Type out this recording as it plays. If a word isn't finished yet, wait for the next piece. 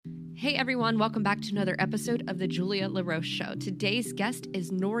Hey everyone, welcome back to another episode of the Julia LaRoche Show. Today's guest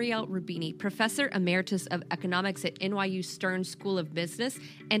is Nouriel Roubini, Professor Emeritus of Economics at NYU Stern School of Business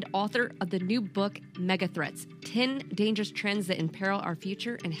and author of the new book, MEGATHREATS, 10 Dangerous Trends That Imperil Our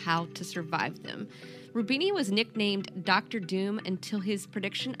Future and How to Survive Them. Roubini was nicknamed Dr. Doom until his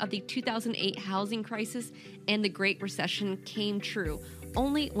prediction of the 2008 housing crisis and the Great Recession came true,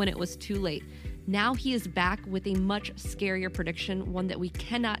 only when it was too late. Now he is back with a much scarier prediction, one that we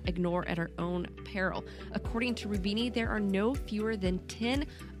cannot ignore at our own peril. According to Roubini, there are no fewer than 10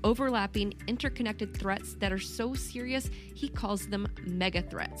 overlapping, interconnected threats that are so serious, he calls them mega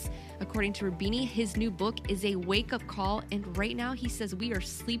threats. According to Roubini, his new book is a wake-up call, and right now he says we are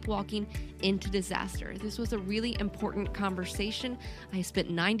sleepwalking into disaster. This was a really important conversation. I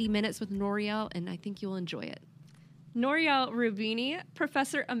spent 90 minutes with Nouriel, and I think you'll enjoy it. Nouriel Roubini,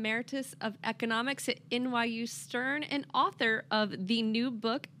 Professor Emeritus of Economics at NYU Stern and author of the new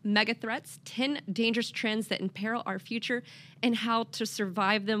book, MEGATHREATS, 10 Dangerous Trends That Imperil Our Future and How to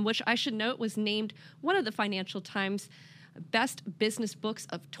Survive Them, which I should note was named one of the Financial Times Best Business Books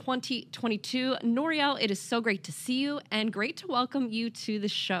of 2022. Nouriel, it is so great to see you and great to welcome you to the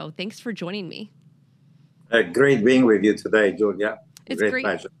show. Thanks for joining me. Great being with you today, Julia. It's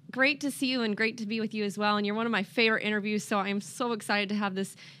great to see you and great to be with you as well. And you're one of my favorite interviews, so I'm so excited to have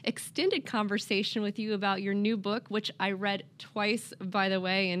this extended conversation with you about your new book, which I read twice, by the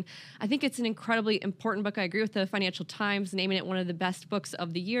way. And I think it's an incredibly important book. I agree with the Financial Times naming it one of the best books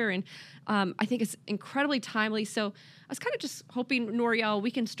of the year. And I think it's incredibly timely. So I was kind of just hoping, Nouriel,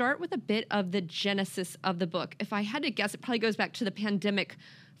 we can start with a bit of the genesis of the book. If I had to guess, it probably goes back to the pandemic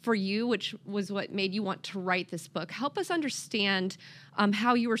for you, which was what made you want to write this book. Help us understand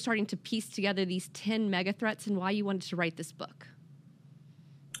how you were starting to piece together these 10 mega threats and why you wanted to write this book.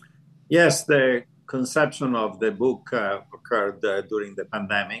 Yes, the conception of the book occurred during the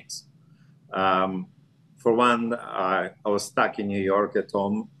pandemics. For one, I was stuck in New York at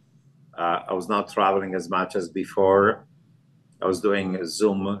home. I was not traveling as much as before. I was doing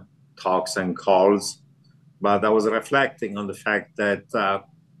Zoom talks and calls, but I was reflecting on the fact that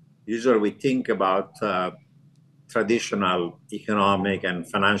usually we think about traditional economic and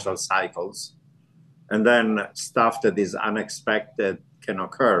financial cycles, and then stuff that is unexpected can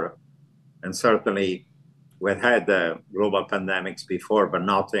occur. And certainly we've had global pandemics before, but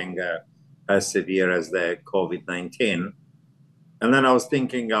nothing as severe as the COVID-19. And then I was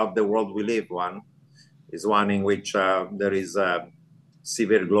thinking of the world we live is one in which there is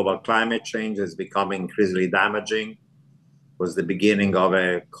severe global climate change is becoming increasingly damaging. Was the beginning of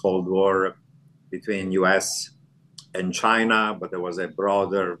a Cold War between US and China, but there was a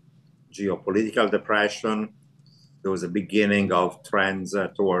broader geopolitical depression. There was a beginning of trends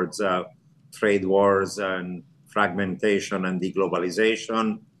towards trade wars and fragmentation and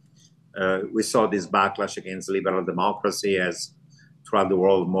deglobalization. We saw this backlash against liberal democracy as throughout the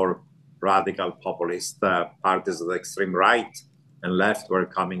world more radical populist parties of the extreme right and left were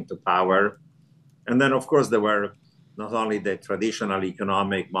coming to power. And then, of course, there were not only the traditional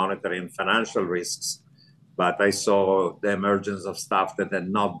economic, monetary, and financial risks, but I saw the emergence of stuff that had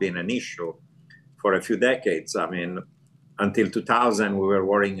not been an issue for a few decades. I mean, until 2000, we were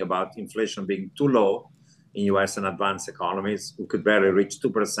worrying about inflation being too low in US and advanced economies. We could barely reach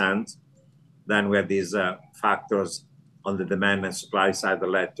 2%. Then we had these factors on the demand and supply side that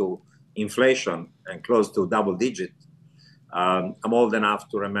led to inflation and close to double digit. I'm old enough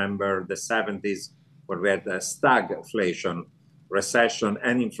to remember the 70s, where we had stagflation, recession,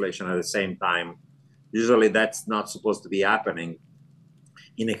 and inflation at the same time. Usually that's not supposed to be happening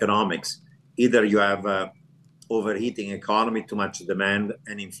in economics. Either you have overheating economy, too much demand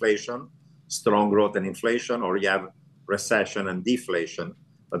and inflation, strong growth and inflation, or you have recession and deflation.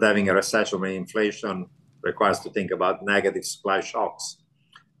 But having a recession and inflation requires to think about negative supply shocks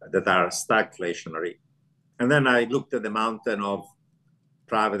that are stagflationary. And then I looked at the mountain of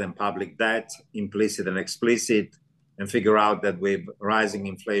private and public debt, implicit and explicit, and figure out that with rising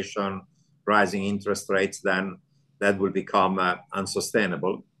inflation, rising interest rates, then that will become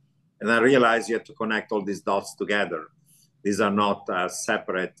unsustainable. And I realized you have to connect all these dots together. These are not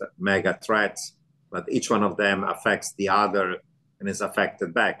separate mega threats, but each one of them affects the other and is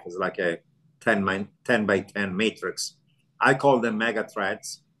affected back. It's like a 10 by 10 matrix. I call them mega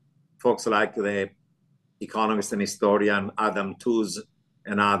threats. Folks like the economist and historian Adam Tooze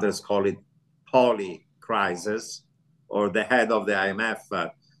and others call it poly crisis, or the head of the IMF,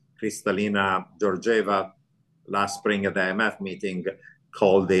 Kristalina Georgieva, last spring at the IMF meeting,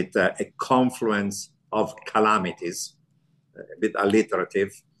 called it a confluence of calamities, a bit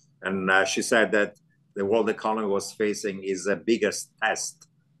alliterative. And she said that the world economy was facing is the biggest test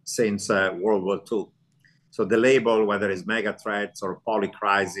since World War II. So the label, whether it's mega threats or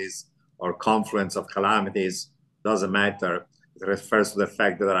polycrisis or confluence of calamities, doesn't matter. It refers to the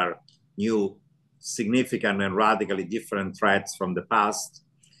fact that there are new, significant, and radically different threats from the past,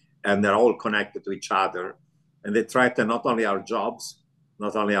 and they're all connected to each other. And they threaten not only our jobs,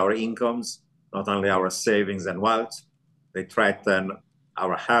 not only our incomes, not only our savings and wealth, they threaten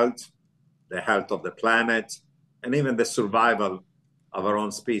our health, the health of the planet, and even the survival of our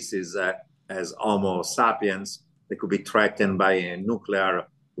own species as Homo sapiens. They could be threatened by a nuclear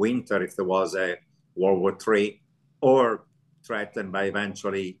winter if there was a World War III, or threatened by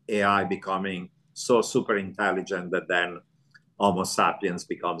eventually AI becoming so super intelligent that then Homo sapiens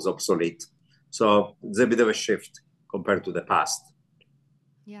becomes obsolete. So it's a bit of a shift compared to the past.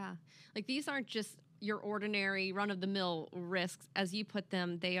 Yeah. Like these aren't just your ordinary run-of-the-mill risks. As you put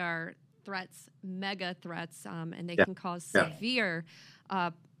them, they are threats, mega threats, and they can cause severe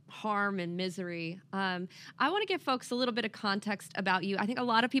harm and misery. I want to give folks a little bit of context about you. I think a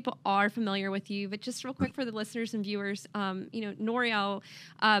lot of people are familiar with you, but just real quick for the listeners and viewers, Nouriel,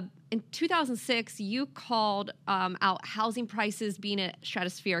 in 2006, you called out housing prices being at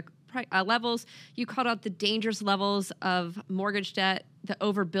stratospheric levels. You called out the dangerous levels of mortgage debt, the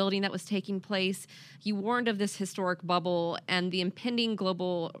overbuilding that was taking place. You warned of this historic bubble and the impending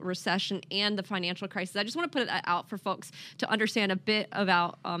global recession and the financial crisis. I just want to put it out for folks to understand a bit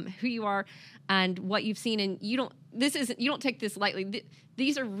about who you are and what you've seen. And you don't take this lightly.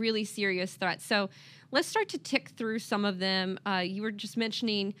 These are really serious threats. So let's start to tick through some of them. You were just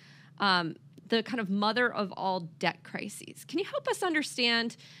mentioning the kind of mother of all debt crises. Can you help us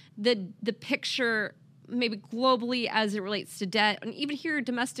understand the picture maybe globally as it relates to debt, and even here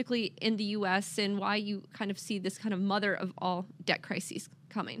domestically in the U.S., and why you kind of see this kind of mother of all debt crises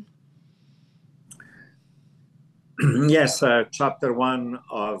coming? Yes, chapter 1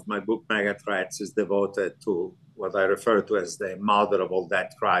 of my book, MEGATHREATS, is devoted to what I refer to as the mother of all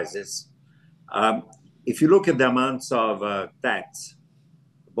debt crisis. If you look at the amounts of debt,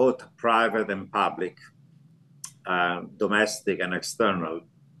 both private and public, domestic and external,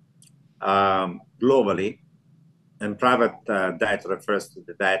 globally, and private debt refers to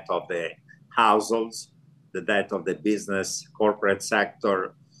the debt of the households, the debt of the business, corporate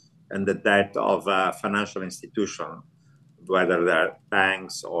sector, and the debt of financial institutions, whether they're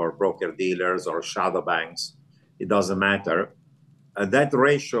banks or broker-dealers or shadow banks, it doesn't matter. That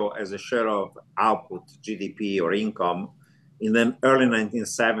ratio as a share of output, GDP or income, in the early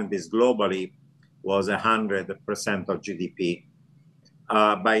 1970s globally was 100% of GDP.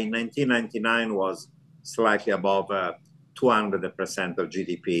 By 1999 was slightly above 200% of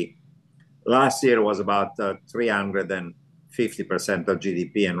GDP. Last year was about 350% of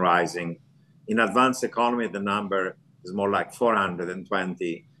GDP and rising. In advanced economy, the number is more like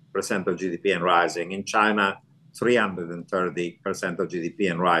 420% of GDP and rising. In China, 330% of GDP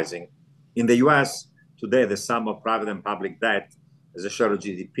and rising. In the US, today, the sum of private and public debt as a share of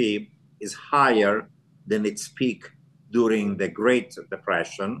GDP is higher than its peak during the Great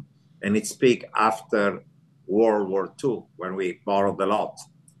Depression and its peak after World War II, when we borrowed a lot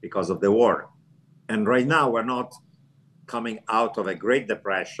because of the war. And right now, we're not coming out of a Great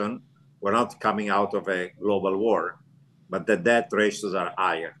Depression. We're not coming out of a global war, but the debt ratios are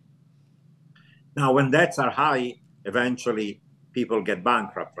higher. Now, when debts are high, eventually people get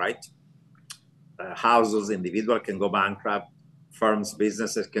bankrupt, right? Houses, individuals can go bankrupt, firms,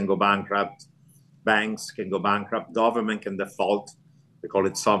 businesses can go bankrupt, banks can go bankrupt, government can default, they call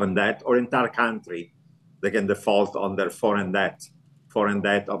it sovereign debt, or entire country, they can default on their foreign debt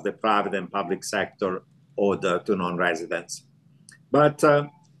of the private and public sector owed to non-residents. But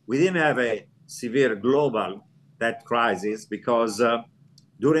we didn't have a severe global debt crisis because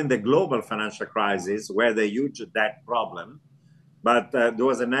during the global financial crisis, we had a huge debt problem, but there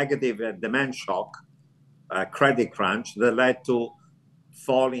was a negative demand shock, credit crunch that led to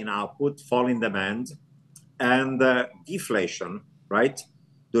fall in output, fall in demand, and deflation, right,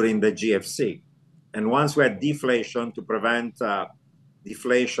 during the GFC. And once we had deflation, to prevent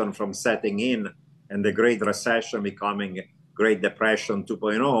deflation from setting in and the Great Recession becoming Great Depression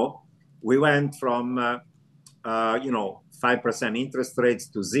 2.0, we went from 5% interest rates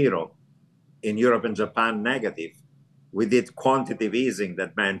to zero. In Europe and Japan, negative. We did quantitative easing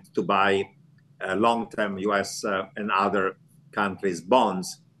that meant to buy long-term US and other countries'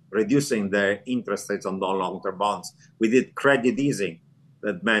 bonds, reducing their interest rates on long-term bonds. We did credit easing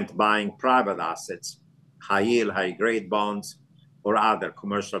that meant buying private assets, high-yield, high-grade bonds, or other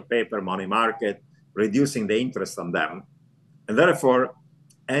commercial paper, money market, reducing the interest on them. And therefore,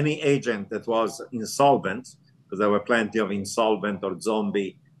 any agent that was insolvent, because there were plenty of insolvent or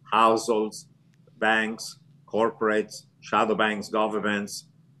zombie households, banks, corporates, shadow banks, governments,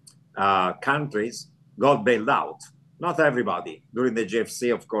 countries got bailed out. Not everybody. During the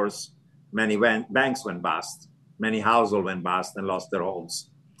GFC, of course, many banks went bust, many households went bust and lost their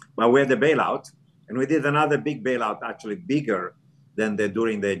homes. But we had the bailout, and we did another big bailout, actually bigger than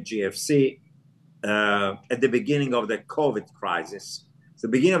during the GFC, at the beginning of the COVID crisis. The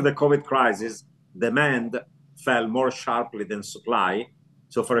beginning of the COVID crisis, demand fell more sharply than supply.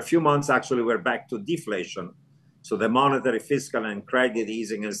 So for a few months, actually, we're back to deflation. So the monetary, fiscal, and credit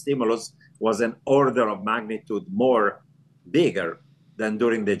easing and stimulus was an order of magnitude more bigger than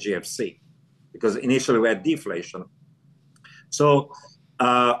during the GFC, because initially we had deflation. So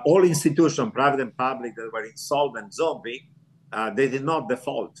all institutions, private and public, that were insolvent, zombie, they did not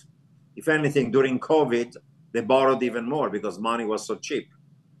default. If anything, during COVID, they borrowed even more because money was so cheap.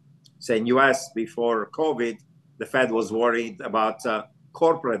 Say in US before COVID, the Fed was worried about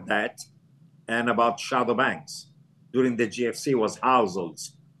corporate debt and about shadow banks. During the GFC was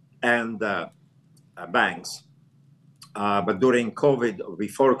households and banks. But during COVID,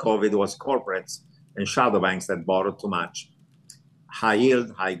 before COVID, was corporates and shadow banks that borrowed too much. High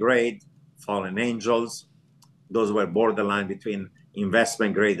yield, high grade, fallen angels. Those were borderline between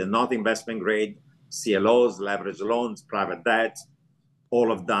investment grade and not investment grade, CLOs, leveraged loans, private debt,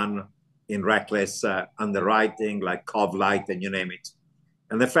 all of done in reckless underwriting like Cov Light and you name it.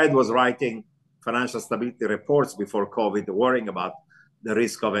 And the Fed was writing financial stability reports before COVID, worrying about the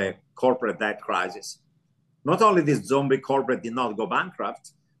risk of a corporate debt crisis. Not only this zombie corporate did not go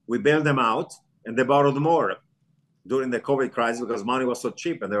bankrupt, we bailed them out and they borrowed more during the COVID crisis because money was so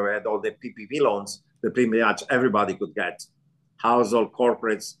cheap and they had all the PPP loans that pretty much everybody could get. Household,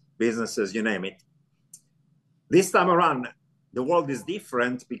 corporates, businesses, you name it. This time around, the world is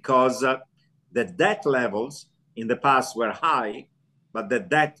different because the debt levels in the past were high, but the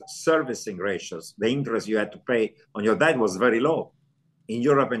debt servicing ratios, the interest you had to pay on your debt was very low. In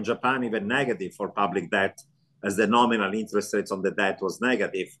Europe and Japan, even negative for public debt, as the nominal interest rates on the debt was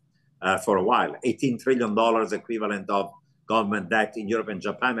negative for a while. $18 trillion equivalent of government debt in Europe and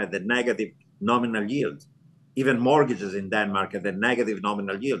Japan had a negative nominal yield. Even mortgages in Denmark had a negative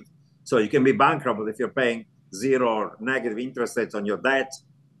nominal yield. So you can be bankrupt, but if you're paying zero or negative interest rates on your debt,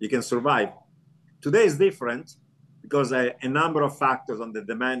 you can survive. Today is different because a number of factors on the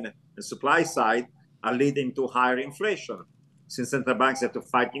demand and supply side are leading to higher inflation. Since central banks have to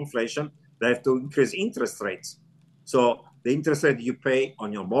fight inflation, they have to increase interest rates. So the interest rate you pay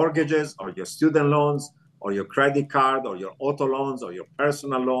on your mortgages or your student loans or your credit card or your auto loans or your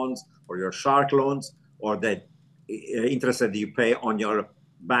personal loans or your shark loans or the interest rate you pay on your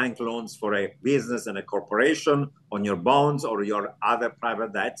bank loans for a business and a corporation, on your bonds or your other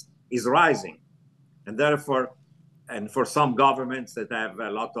private debts is rising. And therefore, and for some governments that have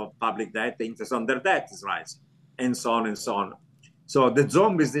a lot of public debt, the interest on their debt is rising, and so on and so on. So the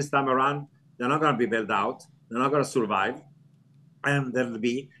zombies this time around, they're not going to be bailed out, they're not going to survive, and there will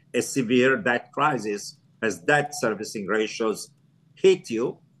be a severe debt crisis as debt servicing ratios hit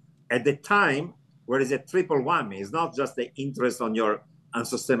you at the time where it's a triple whammy. It's not just the interest on your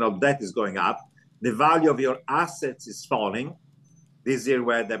unsustainable debt is going up, the value of your assets is falling. This year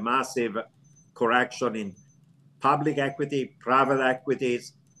we had a massive correction in public equity, private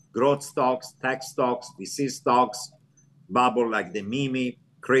equities, growth stocks, tech stocks, VC stocks, bubble like the Mimi,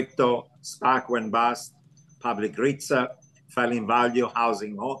 crypto, SPAC went bust, public REITs fell in value,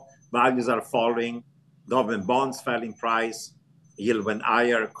 housing values are falling, government bonds fell in price, yield went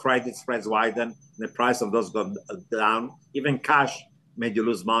higher, credit spreads widen, the price of those go down, even cash made you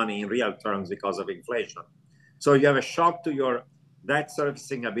lose money in real terms because of inflation. So you have a shock to your debt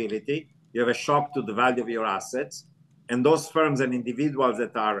servicing ability, you have a shock to the value of your assets, and those firms and individuals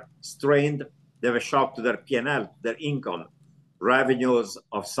that are strained, they have a shock to their P&L, their income. Revenues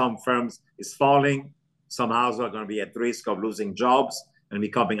of some firms is falling, some households are going to be at risk of losing jobs and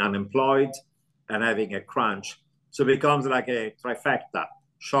becoming unemployed and having a crunch. So it becomes like a trifecta,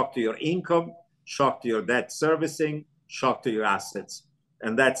 shock to your income, shock to your debt servicing, shock to your assets.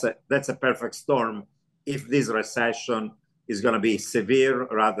 And that's a perfect storm if this recession is going to be severe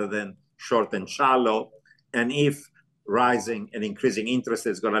rather than short and shallow, and if rising and increasing interest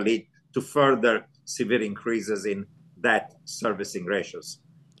is going to lead to further severe increases in debt servicing ratios.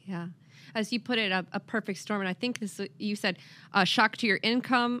 Yeah. As you put it, a perfect storm. And I think this, you said, shock to your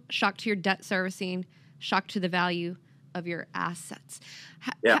income, shock to your debt servicing, shock to the value of your assets.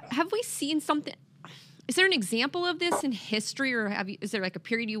 Have we seen something? Is there an example of this in history, or is there like a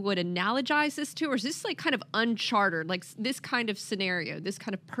period you would analogize this to, or is this like kind of uncharted, like this kind of scenario, this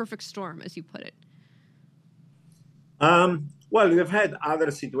kind of perfect storm, as you put it? Well, we've had other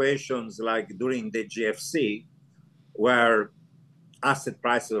situations like during the GFC where asset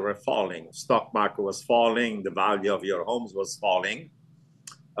prices were falling, stock market was falling, the value of your homes was falling,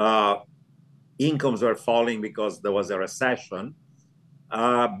 incomes were falling because there was a recession.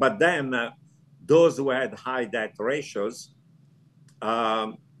 But then those who had high debt ratios,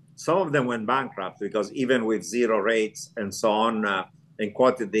 some of them went bankrupt because even with zero rates and so on, and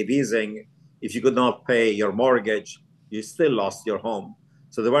quantitative easing, if you could not pay your mortgage, you still lost your home.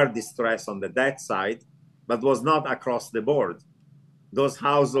 So there were distress on the debt side, but was not across the board. Those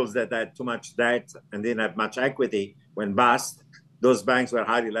households that had too much debt and didn't have much equity went bust. Those banks were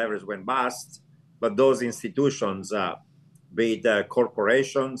highly leveraged went bust. But those institutions, be it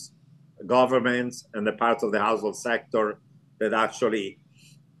corporations, governments, and the parts of the household sector that actually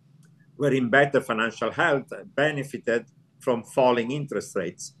were in better financial health, benefited from falling interest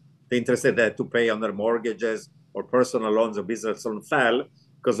rates. The interest rate they had to pay on their mortgages or personal loans or business loans fell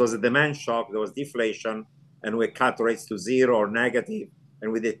because there was a demand shock, there was deflation, and we cut rates to zero or negative,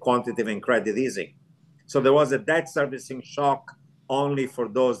 and we did quantitative and credit easing. So there was a debt servicing shock only for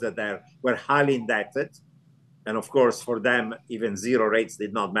those that were highly indebted. And of course, for them, even zero rates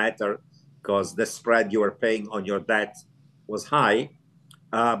did not matter because the spread you were paying on your debt was high.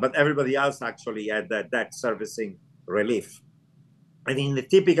 But everybody else actually had that debt servicing relief. And in the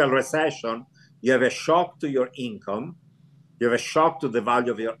typical recession, you have a shock to your income, you have a shock to the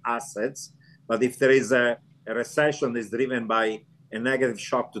value of your assets. But if there is a recession that is driven by a negative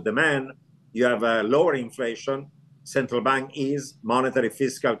shock to demand, you have a lower inflation, central bank ease, monetary,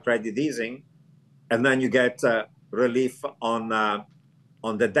 fiscal, credit easing, and then you get relief on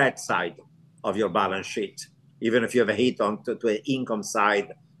the debt side of your balance sheet, even if you have a hit to the income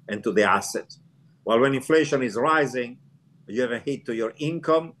side and to the asset. While when inflation is rising, you have a hit to your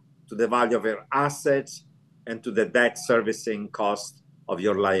income, to the value of your assets, and to the debt servicing cost of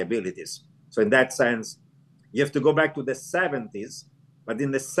your liabilities. So in that sense, you have to go back to the 70s. But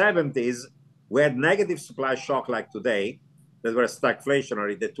in the 70s, we had negative supply shock like today that were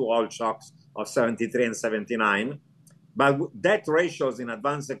stagflationary, the two oil shocks of 73 and 79. But debt ratios in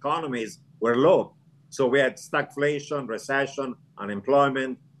advanced economies were low. So we had stagflation, recession,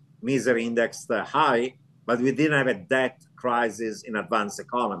 unemployment, misery index high, but we didn't have a debt crisis in advanced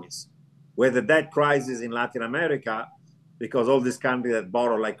economies. We had a debt crisis in Latin America because all these countries that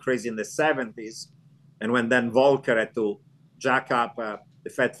borrowed like crazy in the 70s, and when then Volcker had to jack up the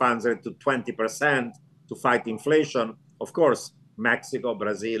Fed funds rate to 20% to fight inflation, of course, Mexico,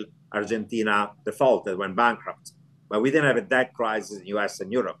 Brazil, Argentina defaulted, went bankrupt. But we didn't have a debt crisis in the US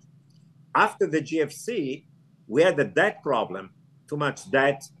and Europe. After the GFC, we had a debt problem, too much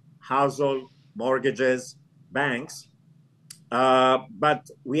debt, household, mortgages, banks. But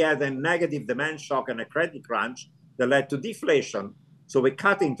we had a negative demand shock and a credit crunch that led to deflation. So we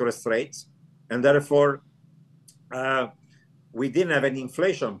cut interest rates, and therefore we didn't have an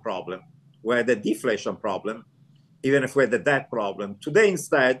inflation problem. We had a deflation problem, even if we had a debt problem. Today,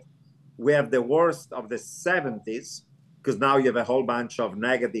 instead, we have the worst of the 70s, because now you have a whole bunch of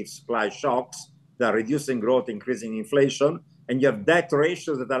negative supply shocks that are reducing growth, increasing inflation, and you have debt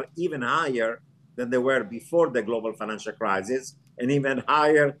ratios that are even higher than they were before the global financial crisis, and even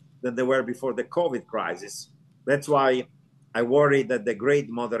higher than they were before the COVID crisis. That's why I worry that the great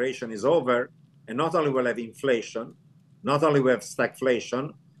moderation is over, and not only will have inflation, not only will have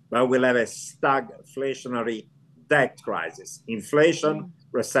stagflation, but we'll have a stagflationary debt crisis. Inflation,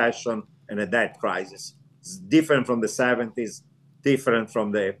 recession, and a debt crisis. It's different from the 70s, different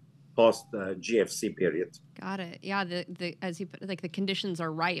from the post-GFC period. Got it. Yeah, the as you put, like the conditions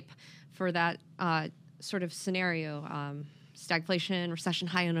are ripe for that sort of scenario. Stagflation, recession,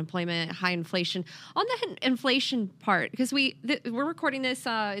 high unemployment, high inflation. On the inflation part, because we're recording this,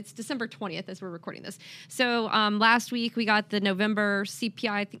 it's December 20th as we're recording this. So last week we got the November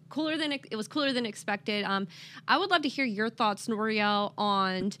CPI. I think it was cooler than expected. I would love to hear your thoughts, Nouriel,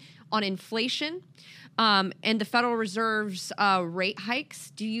 on inflation and the Federal Reserve's rate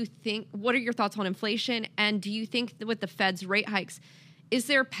hikes. What are your thoughts on inflation? And do you think that with the Fed's rate hikes, is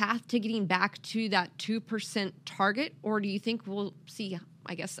there a path to getting back to that 2% target? Or do you think we'll see,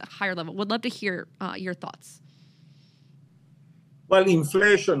 I guess, a higher level? Would love to hear your thoughts. Well,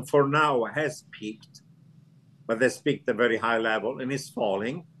 inflation for now has peaked, but has peaked at a very high level and is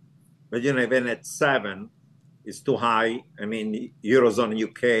falling. But, even at 7, it's too high. I mean, Eurozone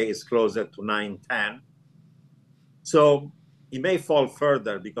UK is closer to 9-10. So it may fall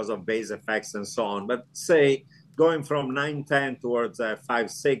further because of base effects and so on. But say going from 9-10 towards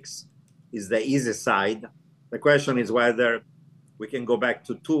 5-6 is the easy side. The question is whether we can go back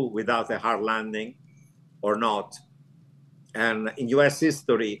to 2 without a hard landing or not. And in US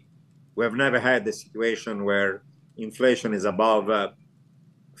history, we have never had a situation where inflation is above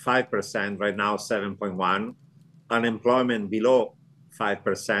 5%, right now 7.1, unemployment below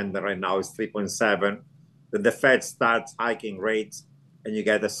 5%, right now is 3.7. Then the Fed starts hiking rates and you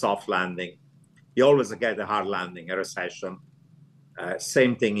get a soft landing. You always get a hard landing, a recession.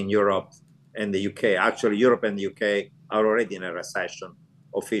 Same thing in Europe and the UK. Actually, Europe and the UK are already in a recession,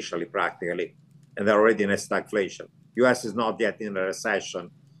 officially, practically, and they're already in a stagflation. US is not yet in a recession,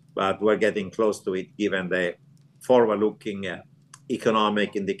 but we're getting close to it given the forward-looking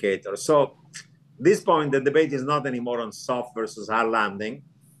economic indicators. So at this point, the debate is not anymore on soft versus hard landing,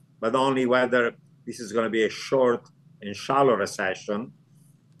 but only whether this is going to be a short and shallow recession.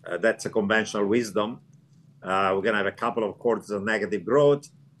 That's a conventional wisdom. We're going to have a couple of quarters of negative growth,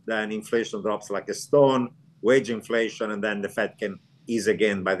 then inflation drops like a stone, wage inflation, and then the Fed can ease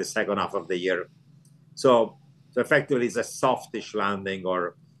again by the second half of the year. So effectively, it's a softish landing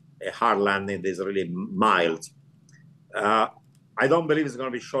or a hard landing that is really mild. I don't believe it's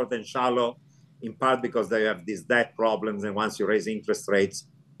going to be short and shallow, in part because they have these debt problems, and once you raise interest rates,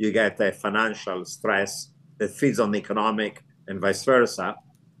 you get a financial stress that feeds on the economic and vice versa.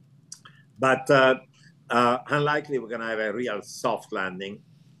 But unlikely we're going to have a real soft landing.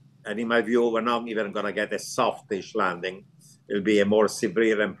 And in my view, we're not even going to get a softish landing. It'll be a more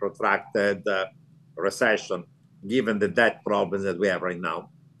severe and protracted recession, given the debt problems that we have right now.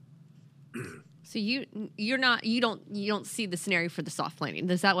 So you don't see the scenario for the soft landing.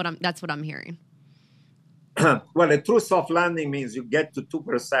 That's what I'm hearing. Well, a true soft landing means you get to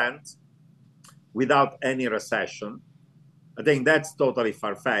 2% without any recession. I think that's totally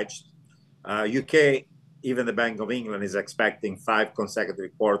far-fetched. UK, even the Bank of England is expecting 5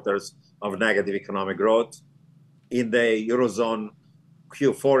 consecutive quarters of negative economic growth. In the Eurozone,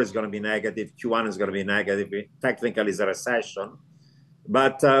 Q4 is going to be negative, Q1 is going to be negative. Technically, it's a recession.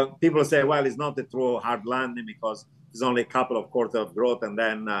 But people say, well, it's not a true hard landing because it's only a couple of quarters of growth and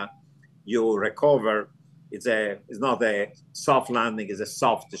then you recover. It's not a soft landing, it's a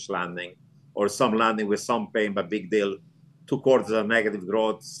softish landing, or some landing with some pain, but big deal. 2 quarters of negative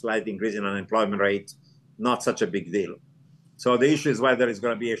growth, slight increase in unemployment rate, not such a big deal. So the issue is whether it's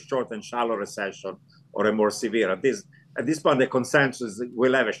going to be a short and shallow recession or a more severe. At this point, the consensus is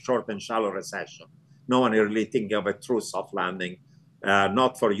we'll have a short and shallow recession. No one is really thinking of a true soft landing,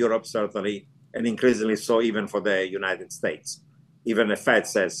 not for Europe, certainly, and increasingly so even for the United States. Even the Fed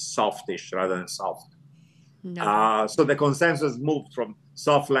says softish rather than soft. No. So the consensus moved from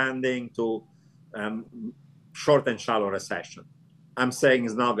soft landing to short and shallow recession. I'm saying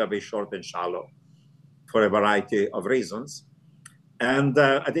it's not going to be short and shallow for a variety of reasons. And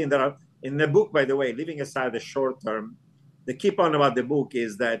I think there are, in the book, by the way, leaving aside the short term, the key point about the book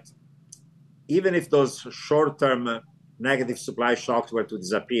is that even if those short-term negative supply shocks were to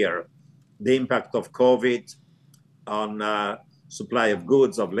disappear, the impact of COVID on supply of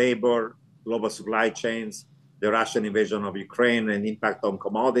goods, of labor, global supply chains, the Russian invasion of Ukraine, and impact on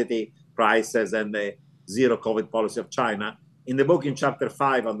commodity prices, and the zero COVID policy of China. In the book, in chapter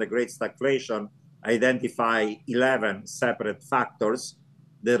 5 on the Great Stagflation, I identify 11 separate factors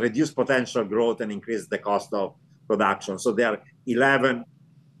that reduce potential growth and increase the cost of production. So there are 11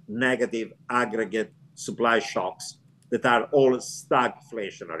 negative aggregate supply shocks that are all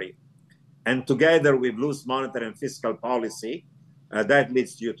stagflationary. And together with loose monetary and fiscal policy, that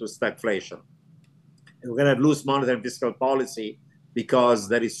leads you to stagflation. And we're going to have loose monetary and fiscal policy because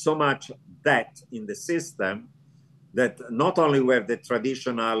there is so much debt in the system that not only we have the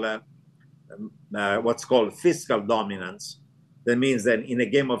traditional what's called fiscal dominance. That means that in a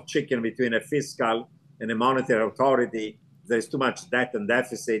game of chicken between a fiscal and a monetary authority, there is too much debt and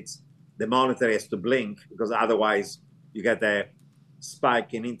deficits. The monetary has to blink because otherwise you get a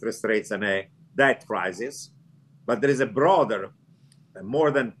spike in interest rates and a debt crisis. But there is a broader,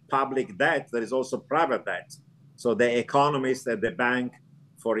 more than public debt, there is also private debt. So the economists at the Bank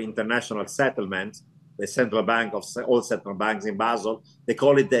for International Settlement, the central bank of all central banks in Basel, they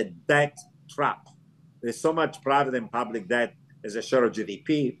call it the debt trap. There's so much private and public debt as a share of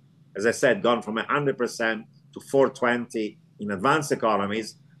GDP, as I said, gone from 100% to 420 in advanced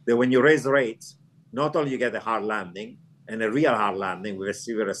economies, that when you raise rates, not only you get a hard landing and a real hard landing with a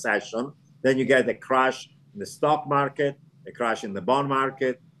severe recession, then you get a crash in the stock market, a crash in the bond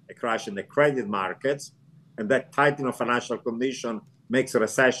market, a crash in the credit markets, and that tightening of financial condition makes a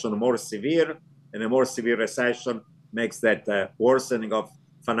recession more severe, and a more severe recession makes that worsening of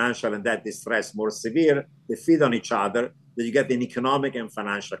financial and debt distress more severe. They feed on each other, that you get an economic and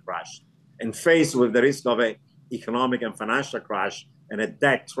financial crash. And faced with the risk of an economic and financial crash and a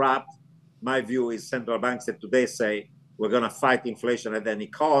debt trap, my view is central banks that today say we're going to fight inflation at any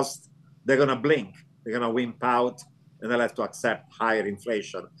cost, they're going to blink. They're going to wimp out, and they'll have to accept higher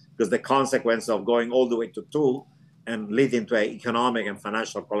inflation because the consequence of going all the way to 2 and leading to an economic and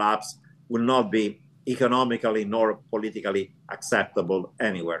financial collapse will not be economically nor politically acceptable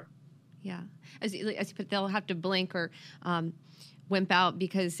anywhere. Yeah, as you put, they'll have to blink or wimp out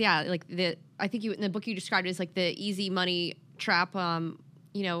because like I think you in the book you described it as like the easy money trap.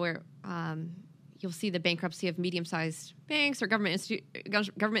 Where you'll see the bankruptcy of medium-sized banks or government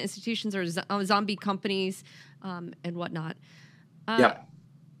institutions or zombie companies and whatnot.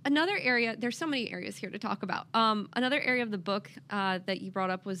 Another area, there's so many areas here to talk about. Another area of the book that you brought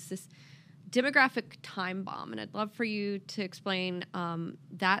up was this demographic time bomb, and I'd love for you to explain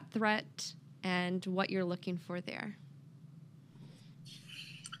that threat and what you're looking for there.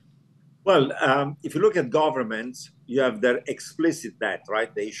 Well, if you look at governments, you have their explicit debt,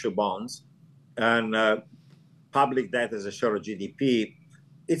 right? They issue bonds, and public debt as a share of GDP,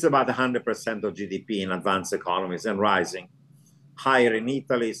 it's about 100% of GDP in advanced economies and rising. Higher in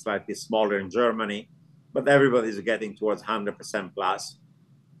Italy, slightly smaller in Germany, but everybody's getting towards 100% plus.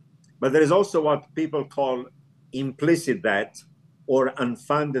 But there is also what people call implicit debt or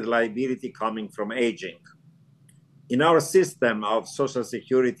unfunded liability coming from aging. In our system of Social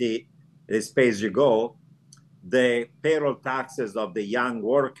Security, this pay-as-you-go, the payroll taxes of the young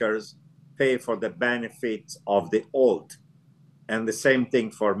workers pay for the benefits of the old, and the same thing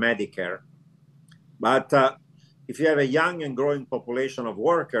for Medicare. But if you have a young and growing population of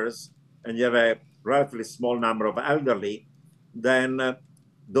workers and you have a relatively small number of elderly, then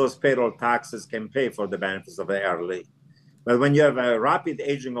those payroll taxes can pay for the benefits of the elderly. But when you have a rapid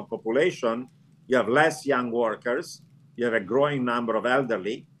aging of population, you have less young workers, you have a growing number of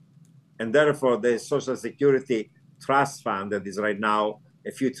elderly, and therefore the Social Security Trust Fund that is right now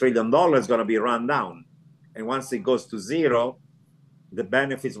a few $1 trillion is going to be run down. And once it goes to zero, the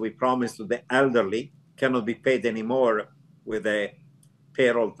benefits we promised to the elderly cannot be paid anymore with the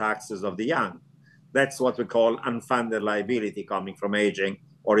payroll taxes of the young. That's what we call unfunded liability coming from aging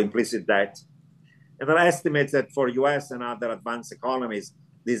or implicit debt. And there are estimates that for US and other advanced economies,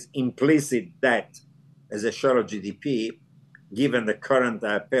 this implicit debt as a share of GDP, given the current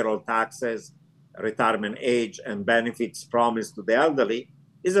payroll taxes, retirement age, and benefits promised to the elderly,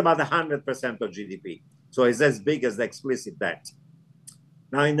 is about 100% of GDP. So it's as big as the explicit debt.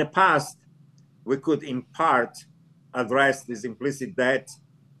 Now, in the past, we could in part address this implicit debt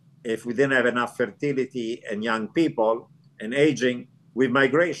if we didn't have enough fertility and young people and aging with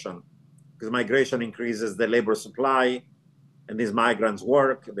migration, because migration increases the labor supply, and these migrants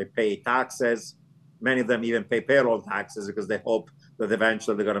work, they pay taxes. Many of them even pay payroll taxes because they hope that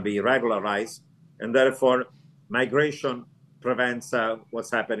eventually they're going to be regularized. And therefore, migration prevents what's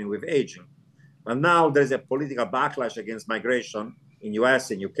happening with aging. But now there's a political backlash against migration in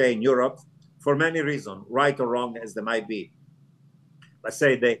US, in UK, in Europe, for many reasons, right or wrong as they might be. Let's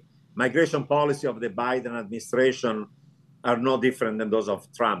say the migration policy of the Biden administration are no different than those of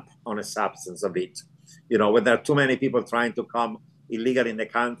Trump on a substance of it. When there are too many people trying to come illegally in the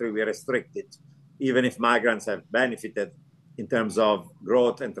country, we restrict it, even if migrants have benefited in terms of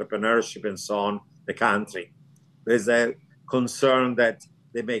growth, entrepreneurship, and so on, the country. There's a concern that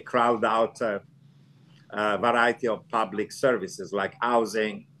they may crowd out a variety of public services like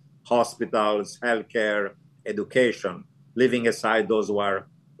housing, hospitals, healthcare, education, leaving aside those who are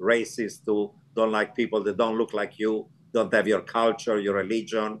racist, who don't like people that don't look like you, don't have your culture, your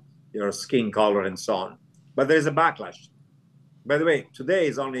religion, your skin color, and so on. But there is a backlash. By the way, today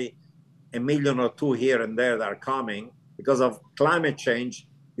is only 1 million or 2 here and there that are coming. Because of climate change,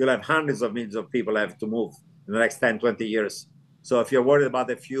 you'll have hundreds of millions of people have to move in the next 10, 20 years. So if you're worried about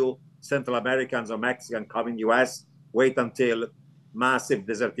a few Central Americans or Mexicans coming to the US, wait until massive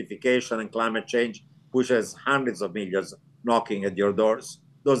desertification and climate change pushes hundreds of millions knocking at your doors.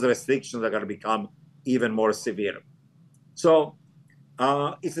 Those restrictions are going to become even more severe. So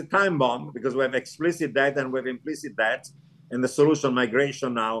it's a time bomb because we have explicit debt and we have implicit debt, and the solution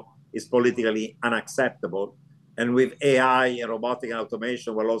migration now is politically unacceptable. And with AI and robotic and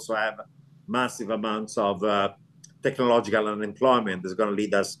automation, we'll also have massive amounts of technological unemployment. That's going to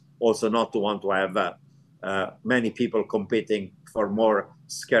lead us also not to want to have many people competing for more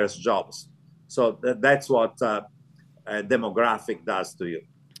scarce jobs. So that's what demographic does to you.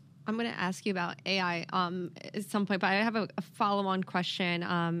 I'm going to ask you about AI at some point, but I have a follow-on question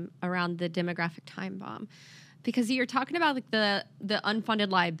around the demographic time bomb. Because you're talking about like the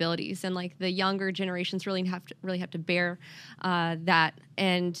unfunded liabilities and like the younger generations really have to bear that.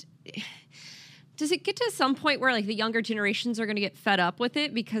 And does it get to some point where like the younger generations are going to get fed up with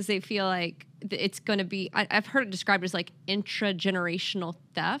it because they feel like it's going to be, I've heard it described as like intragenerational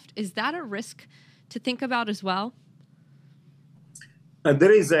theft. Is that a risk to think about as well?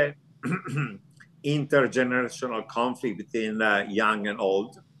 There is a intergenerational conflict between young and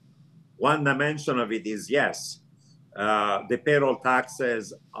old. One dimension of it is, yes, the payroll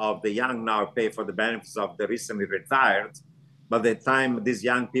taxes of the young now pay for the benefits of the recently retired. By the time these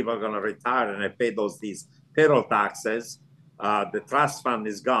young people are going to retire and they pay these payroll taxes, the trust fund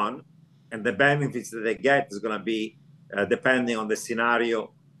is gone, and the benefits that they get is going to be, depending on the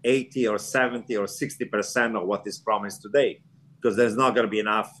scenario, 80 or 70 or 60% of what is promised today, because there's not going to be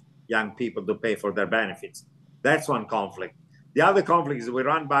enough young people to pay for their benefits. That's one conflict. The other conflict is we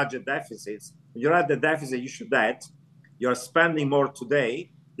run budget deficits. When you're at the deficit, you issue debt. You're spending more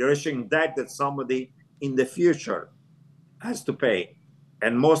today. You're issuing debt that somebody in the future has to pay.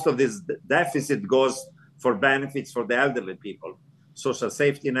 And most of this deficit goes for benefits for the elderly people. Social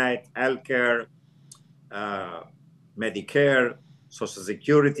safety net, healthcare, Medicare, Social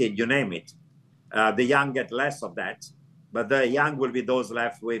Security, you name it. The young get less of that, but the young will be those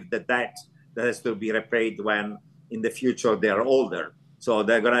left with the debt that has to be repaid when in the future they are older. So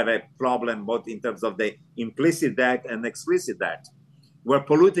they're going to have a problem both in terms of the implicit debt and explicit debt. We're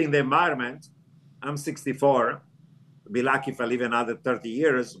polluting the environment. I'm 64. Be lucky if I live another 30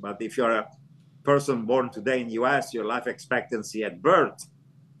 years. But if you're a person born today in the US, your life expectancy at birth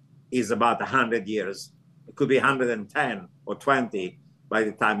is about 100 years. It could be 110 or 20 by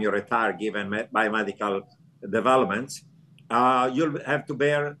the time you retire, given biomedical developments. You'll have to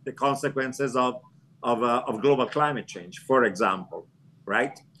bear the consequences of global climate change, for example,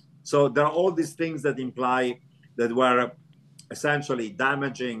 right? So there are all these things that imply that we're essentially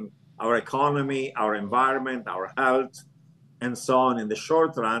damaging our economy, our environment, our health, and so on in the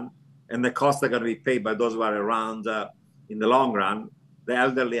short run, and the costs are going to be paid by those who are around in the long run. The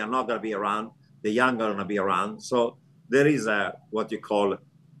elderly are not going to be around. The young are going to be around. So there is what you call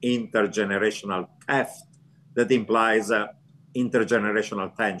intergenerational theft that implies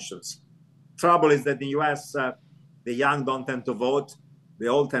intergenerational tensions. Trouble is that in the US, the young don't tend to vote. The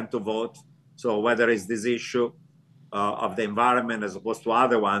old tend to vote. So whether it's this issue of the environment as opposed to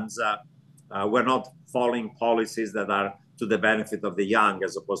other ones, we're not following policies that are to the benefit of the young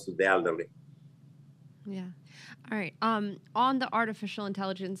as opposed to the elderly. Yeah. All right. On the artificial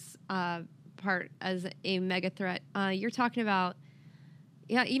intelligence part as a mega threat, you're talking about,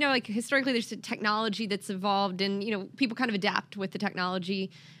 yeah, you know, like historically there's a technology that's evolved and, you know, people kind of adapt with the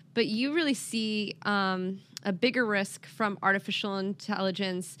technology, but you really see a bigger risk from artificial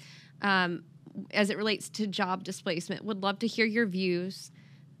intelligence as it relates to job displacement. Would love to hear your views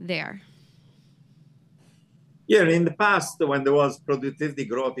there. Yeah, in the past, when there was productivity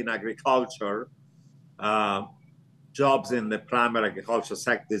growth in agriculture, jobs in the primary agriculture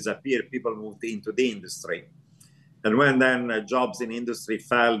sector disappeared, people moved into the industry. And when then jobs in industry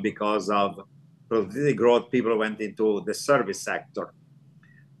fell because of productivity growth, people went into the service sector.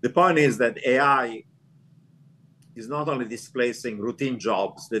 The point is that AI is not only displacing routine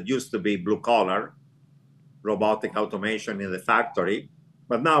jobs that used to be blue collar, robotic automation in the factory,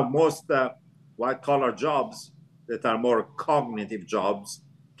 but now most white collar jobs that are more cognitive jobs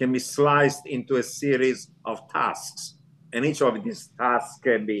can be sliced into a series of tasks. And each of these tasks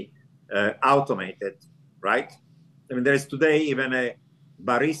can be automated, right? I mean, there is today even a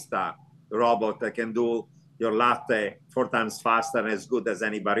barista robot that can do your latte 4 times faster and as good as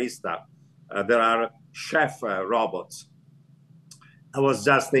any barista. There are chef robots. I was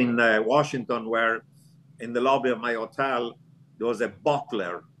just in Washington, where in the lobby of my hotel, there was a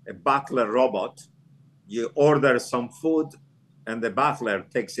butler robot. You order some food and the butler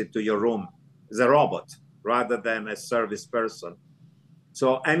takes it to your room. It's a robot rather than a service person.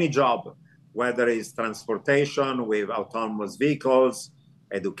 So any job, whether it's transportation with autonomous vehicles,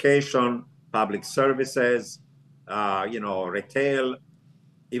 education, public services, retail,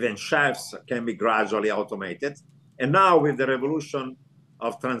 even chefs can be gradually automated. And now with the revolution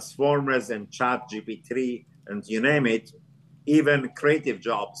of transformers and ChatGPT and you name it, even creative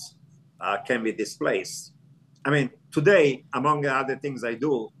jobs can be displaced. I mean, today, among the other things I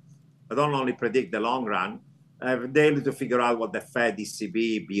do, I don't only predict the long run, I have daily to figure out what the Fed,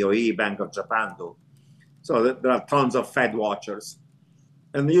 ECB, BOE, Bank of Japan do. So there are tons of Fed watchers.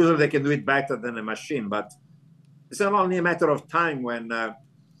 And usually they can do it better than a machine, but it's not only a matter of time when, an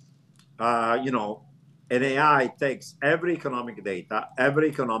AI takes every economic data, every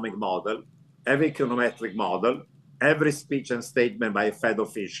economic model, every econometric model, every speech and statement by a Fed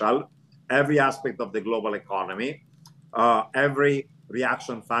official, every aspect of the global economy, every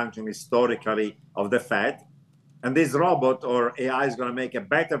reaction function historically of the Fed. And this robot or AI is going to make a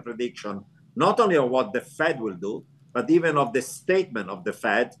better prediction not only of what the Fed will do, but even of the statement of the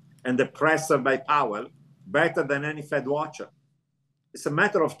Fed and the presser by Powell, better than any Fed watcher. It's a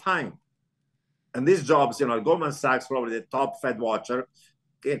matter of time. And these jobs, Goldman Sachs, probably the top Fed watcher,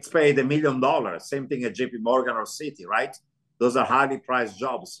 gets paid $1 million. Same thing at JP Morgan or Citi, right? Those are highly priced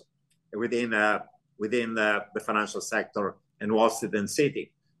jobs within the financial sector and Wall Street and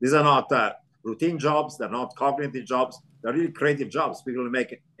Citi. These are not routine jobs. They're not cognitive jobs. They're really creative jobs. People will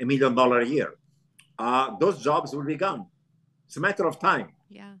make $1 million a year. Those jobs will be gone. It's a matter of time.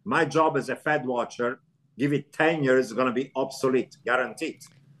 Yeah. My job as a Fed watcher, give it 10 years, is going to be obsolete, guaranteed.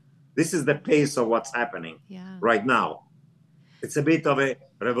 This is the pace of what's happening right now. It's a bit of a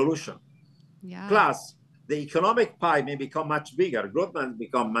revolution. Yeah. Plus, the economic pie may become much bigger. Growth may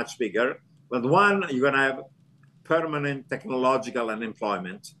become much bigger. But one, you're going to have permanent technological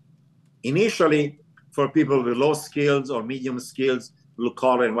unemployment. Initially, for people with low skills or medium skills, blue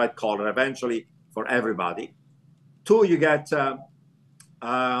collar and white collar, eventually for everybody. Two, you get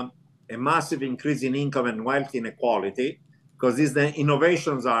a massive increase in income and wealth inequality, because these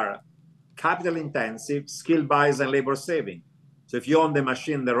innovations are capital intensive, skill buys, and labor saving. So if you own the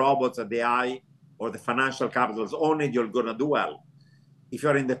machine, the robots, or the AI, or the financial capitals own it, you're going to do well. If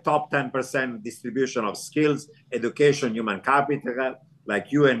you're in the top 10% distribution of skills, education, human capital,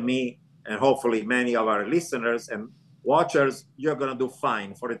 like you and me, and hopefully many of our listeners and watchers, you're going to do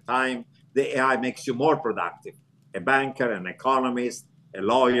fine. For a time, the AI makes you more productive. A banker, an economist, a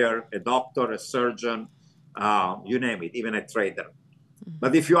lawyer, a doctor, a surgeon, you name it, even a trader.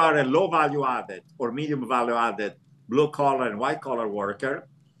 But if you are a low value added or medium value added blue collar and white collar worker,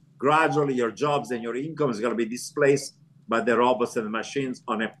 gradually your jobs and your income is going to be displaced by the robots and the machines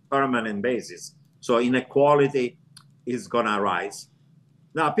on a permanent basis. So inequality is going to arise.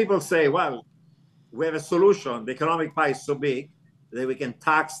 Now, people say, well, we have a solution. The economic pie is so big that we can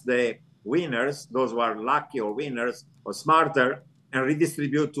tax the winners, those who are lucky or winners or smarter, and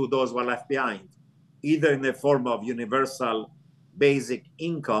redistribute to those who are left behind, either in the form of universal basic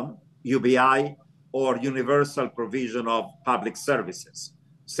income, UBI, or universal provision of public services.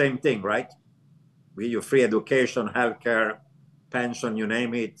 Same thing, right? We give you free education, healthcare, pension, you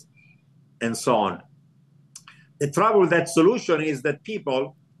name it, and so on. The trouble with that solution is that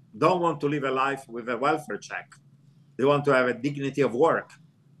people don't want to live a life with a welfare check. They want to have a dignity of work,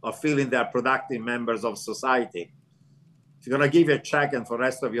 of feeling they're productive members of society. If you're going to give a check and for the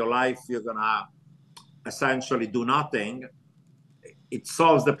rest of your life, you're going to essentially do nothing, it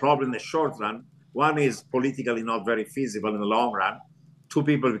solves the problem in the short run. One is politically not very feasible in the long run. Two,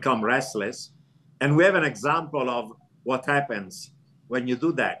 people become restless. And we have an example of what happens when you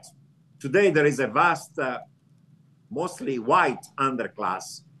do that. Today, there is a vast, mostly white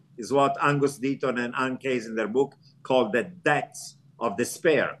underclass, is what Angus Deaton and Ann Case in their book called the debts of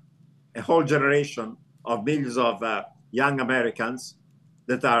despair. A whole generation of millions of young Americans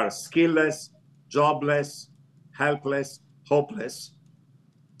that are skillless, jobless, helpless, hopeless,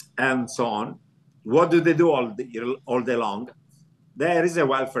 and so on. What do they do all day long? There is a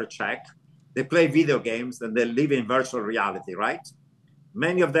welfare check. They play video games and they live in virtual reality, right?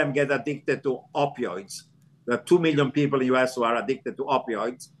 Many of them get addicted to opioids. There are 2 million people in the US who are addicted to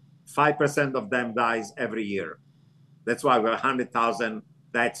opioids. 5% of them dies every year. That's why we have 100,000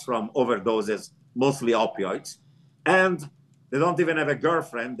 deaths from overdoses, mostly opioids. And they don't even have a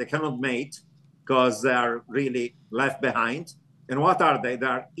girlfriend. They cannot mate because they are really left behind. And what are they? They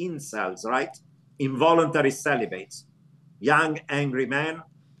are incels, right? Involuntary celibates. Young, angry men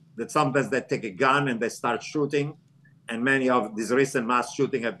that sometimes they take a gun and they start shooting. And many of these recent mass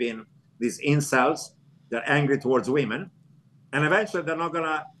shootings have been these incels. They're angry towards women. And eventually they're not going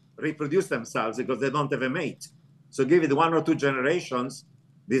to reproduce themselves because they don't have a mate. So give it 1 or 2 generations,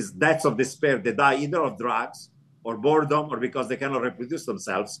 these deaths of despair, they die either of drugs or boredom or because they cannot reproduce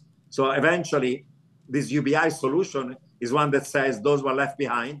themselves. So eventually this UBI solution is one that says those who are left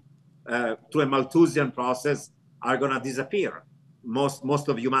behind through a Malthusian process are going to disappear, most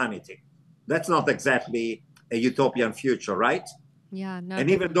of humanity. That's not exactly a utopian future, right? Yeah, no. And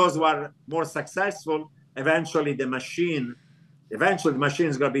even those who are more successful, eventually the machine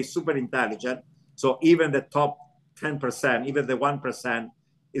is going to be super intelligent. So even the top 10%, even the 1%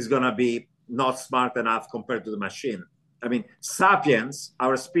 is going to be not smart enough compared to the machine. I mean, sapiens,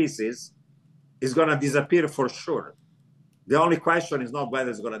 our species, is going to disappear for sure. The only question is not whether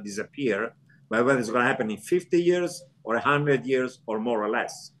it's going to disappear, but whether it's going to happen in 50 years or 100 years or more or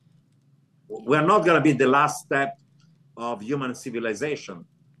less. We're not going to be the last step of human civilization.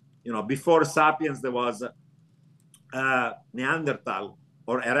 You know, before sapiens, there was Neanderthal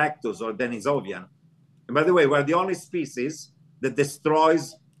or Erectus or Denisovian. And by the way, we're the only species that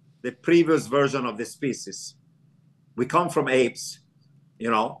destroys the previous version of the species. We come from apes,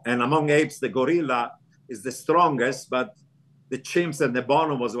 and among apes, the gorilla is the strongest, but the chimps and the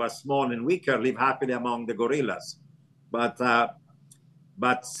bonobos, who are small and weaker, live happily among the gorillas.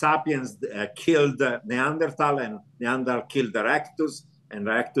 But sapiens killed Neanderthal, and Neanderthal killed Erectus, and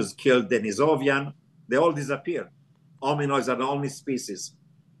Erectus killed Denisovian. They all disappeared. Hominoids are the only species.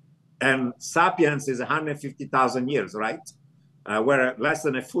 And sapiens is 150,000 years, right? We're less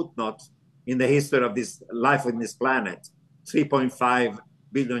than a footnote in the history of this life on this planet, 3.5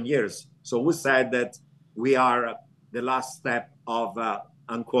 billion years. So who said that we are the last step of,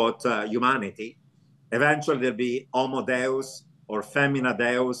 unquote, humanity? Eventually there'll be Homo Deus or Femina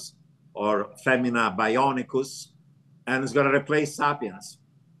Deus or Femina Bionicus, and it's going to replace sapiens.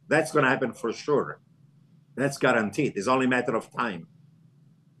 That's going to happen for sure. That's guaranteed. It's only a matter of time.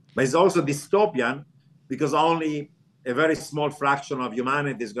 But it's also dystopian because only a very small fraction of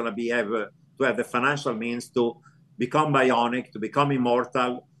humanity is going to be able to have the financial means to become bionic, to become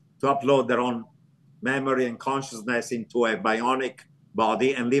immortal, to upload their own memory and consciousness into a bionic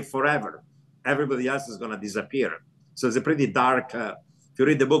body and live forever. Everybody else is going to disappear. So it's a pretty dark, if you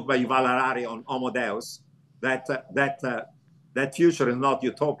read the book by Yuval Harari on Homo Deus, that future is not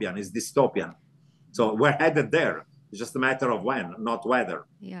utopian, it's dystopian. So we're headed there. It's just a matter of when, not whether.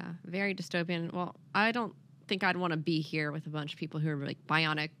 Yeah, very dystopian. Well, I don't think I'd want to be here with a bunch of people who are like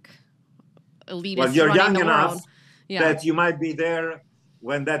bionic elitists. Well, you're young the enough world. that you might be there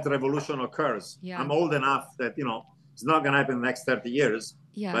when that revolution occurs. Yeah. I'm old enough that, it's not going to happen in the next 30 years.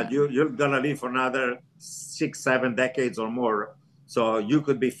 Yeah. But you're going to live for another 6-7 decades or more. So you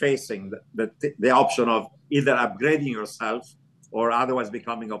could be facing the option of either upgrading yourself or otherwise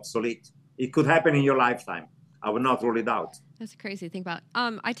becoming obsolete. It could happen in your lifetime. I would not rule it out. That's crazy to think about.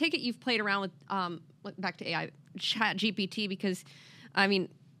 I take it you've played around with, back to AI, Chat GPT, because, I mean,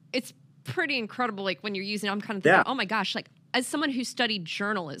 it's pretty incredible. Like when you're using it, I'm kind of thinking, oh my gosh, like as someone who studied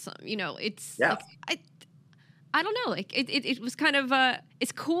journalism, it's like, I don't know, like it was kind of,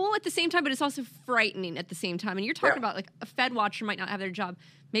 it's cool at the same time, but it's also frightening at the same time. And you're talking about like a Fed watcher might not have their job.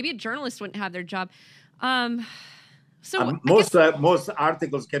 Maybe a journalist wouldn't have their job. So most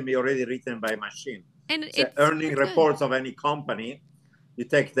articles can be already written by a machine. And earning reports of any company, you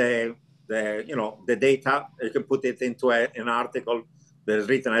take the data, you can put it into an article that is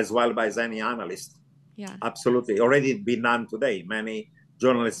written as well by any analyst. Yeah, absolutely. Already been done today. Many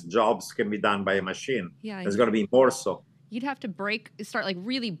journalist jobs can be done by a machine. Yeah, there's going to be more so. You'd have to start like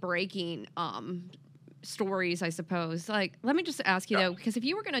really breaking stories, I suppose. Like, let me just ask you though, because if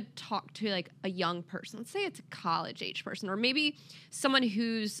you were going to talk to like a young person, let's say it's a college age person, or maybe someone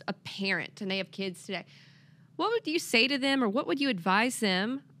who's a parent and they have kids today, what would you say to them, or what would you advise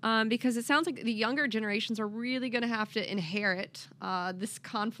them? Because it sounds like the younger generations are really going to have to inherit this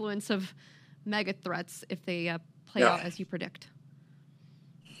confluence of mega threats if they play out as you predict.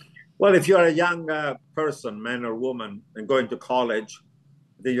 Well, if you're a young person, man or woman, and going to college,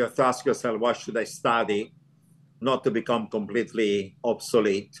 then you have to ask yourself, what should I study not to become completely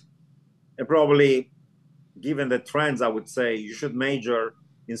obsolete? And probably, given the trends, I would say you should major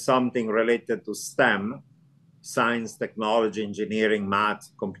in something related to STEM, science, technology, engineering, math,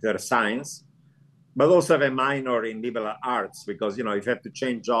 computer science, but also have a minor in liberal arts, because, if you have to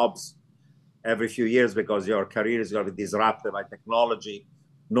change jobs every few years because your career is going to be disrupted by technology,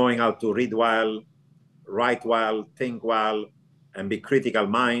 knowing how to read well, write well, think well, and be critical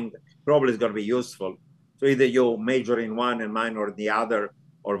mind probably is going to be useful. So either you major in one and minor in the other,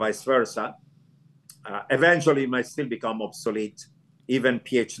 or vice versa. Eventually, you might still become obsolete. Even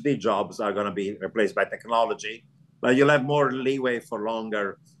PhD jobs are going to be replaced by technology, but you'll have more leeway for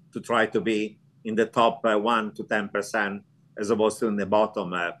longer to try to be in the top 1 to 10%, as opposed to in the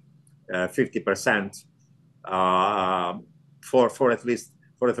bottom 50%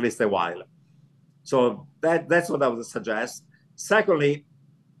 for at least a while. So that's what I would suggest. Secondly,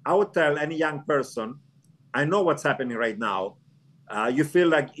 I would tell any young person, I know what's happening right now. You feel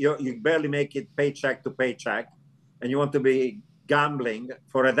like you barely make it paycheck to paycheck, and you want to be gambling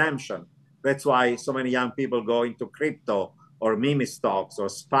for redemption. That's why so many young people go into crypto or meme stocks or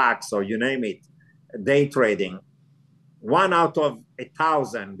SPACs or you name it, day trading. 1 out of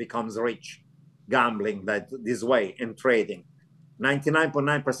 1,000 becomes rich gambling this way and trading.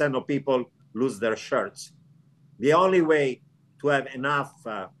 99.9% of people lose their shirts. The only way to have enough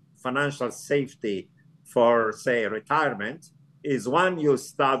financial safety for, say, retirement is 1, you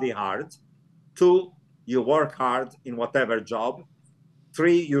study hard, 2, you work hard in whatever job,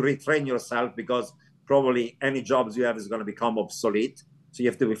 3, you retrain yourself, because probably any jobs you have is going to become obsolete. So you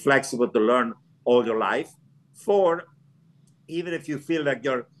have to be flexible to learn all your life. 4, even if you feel like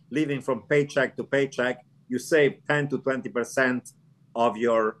you're living from paycheck to paycheck. You save 10 to 20% of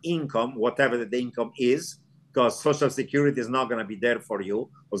your income, whatever the income is, because Social Security is not going to be there for you.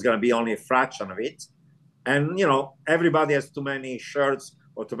 It's going to be only a fraction of it. And, you know, everybody has too many shirts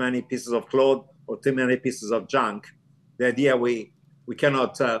or too many pieces of clothes or too many pieces of junk. The idea we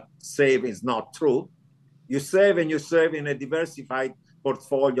cannot save is not true. You save, and you save in a diversified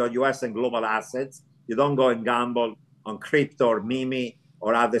portfolio, US and global assets. You don't go and gamble on crypto or meme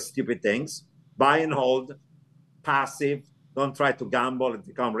or other stupid things. Buy and hold, passive. Don't try to gamble and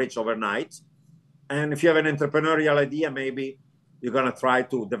become rich overnight. And if you have an entrepreneurial idea, maybe you're going to try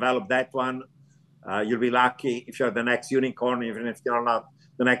to develop that one. You'll be lucky if you're the next unicorn. Even if you're not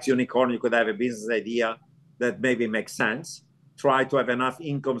the next unicorn, you could have a business idea that maybe makes sense. Try to have enough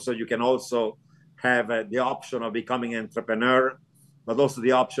income so you can also have the option of becoming an entrepreneur, but also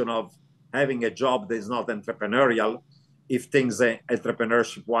the option of having a job that is not entrepreneurial if things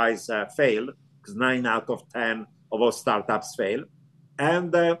entrepreneurship-wise fail, because 9 out of 10 of all startups fail.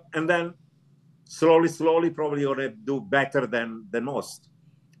 And then slowly, probably you're going to do better than most.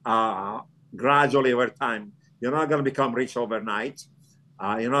 Gradually over time. You're not going to become rich overnight.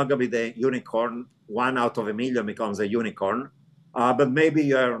 You're not going to be the unicorn. 1 out of a million becomes a unicorn. But maybe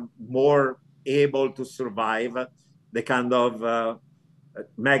you're more able to survive the kind of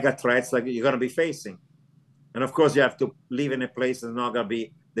mega threats like you're going to be facing. And of course, you have to live in a place that's not going to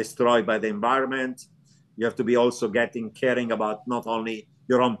be destroyed by the environment. You have to be also caring about not only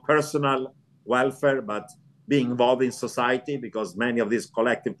your own personal welfare, but being involved in society, because many of these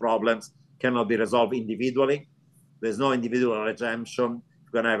collective problems cannot be resolved individually. There's no individual redemption.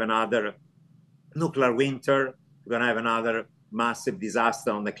 You're going to have another nuclear winter. You're going to have another massive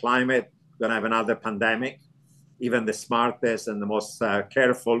disaster on the climate. You're going to have another pandemic. Even the smartest and the most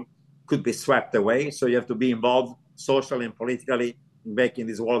careful could be swept away. So you have to be involved socially and politically in making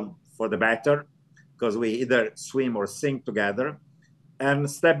this world for the better, because we either swim or sink together. And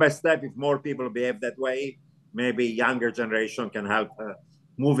step by step, if more people behave that way, maybe younger generation can help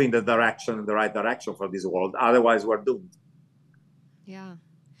moving the right direction for this world. Otherwise, we're doomed. Yeah,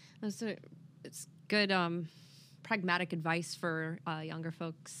 it's good pragmatic advice for younger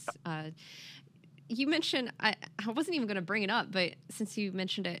folks. You mentioned, I wasn't even going to bring it up, but since you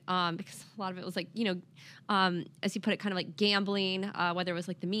mentioned it, because a lot of it was like, as you put it, kind of like gambling, whether it was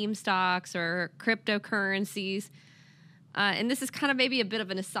like the meme stocks or cryptocurrencies. And this is kind of maybe a bit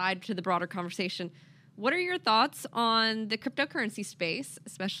of an aside to the broader conversation. What are your thoughts on the cryptocurrency space,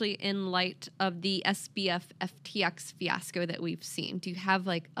 especially in light of the SBF FTX fiasco that we've seen? Do you have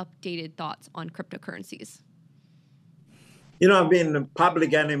like updated thoughts on cryptocurrencies? I've been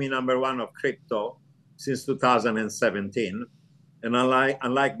public enemy number 1 of crypto since 2017. And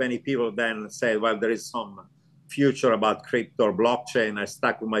unlike many people then say, well, there is some future about crypto or blockchain, I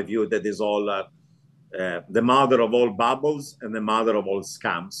stuck with my view that is all the mother of all bubbles and the mother of all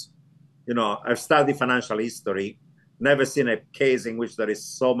scams. I've studied financial history, never seen a case in which there is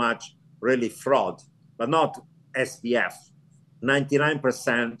so much really fraud, but not SBF.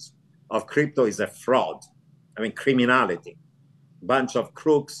 99% of crypto is a fraud. I mean, criminality. Bunch of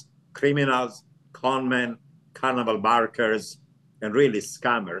crooks, criminals, conmen, carnival barkers, and really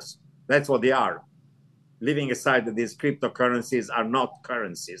scammers. That's what they are. Leaving aside that these cryptocurrencies are not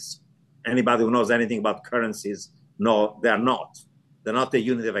currencies. Anybody who knows anything about currencies, no, they're not. They're not a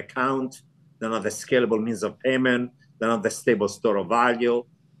unit of account. They're not a scalable means of payment. They're not a stable store of value.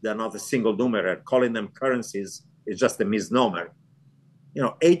 They're not a single numerator. Calling them currencies is just a misnomer.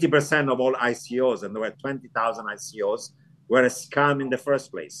 80% of all ICOs, and there were 20,000 ICOs, were a scam in the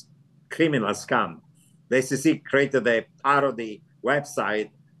first place, criminal scam. The SEC created a parody website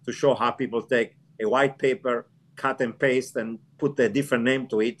to show how people take a white paper, cut and paste, and put a different name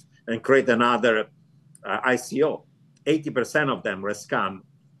to it and create another ICO. 80% of them were a scam.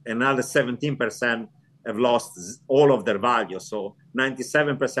 Another 17% have lost all of their value. So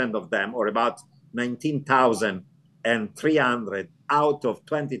 97% of them, or about 19,300 out of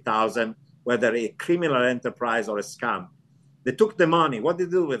 20,000, whether a criminal enterprise or a scam. They took the money. What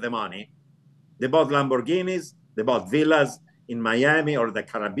did they do with the money? They bought Lamborghinis. They bought villas in Miami or the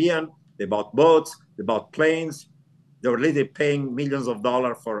Caribbean. They bought boats. They bought planes. They were literally paying millions of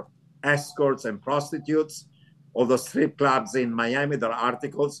dollars for escorts and prostitutes. All those strip clubs in Miami, there are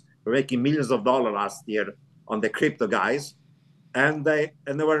articles, were making millions of dollars last year on the crypto guys. And they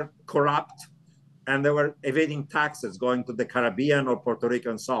were corrupt, and they were evading taxes, going to the Caribbean or Puerto Rico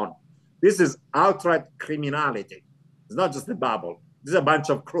and so on. This is outright criminality. It's not just a bubble. This is a bunch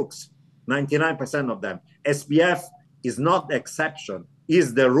of crooks, 99% of them. SBF is not the exception,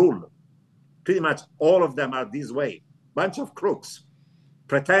 is the rule. Pretty much all of them are this way. Bunch of crooks.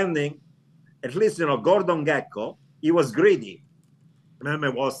 pretending, at least, Gordon Gekko, he was greedy. Remember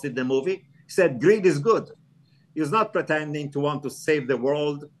Wall Street, the movie? He said, greed is good. He was not pretending to want to save the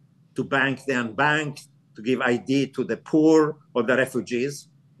world, to bank the unbanked, to give ID to the poor or the refugees.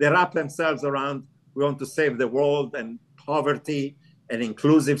 They wrap themselves around, we want to save the world and poverty and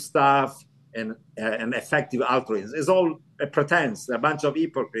inclusive stuff and effective altruism. It's all a pretense, a bunch of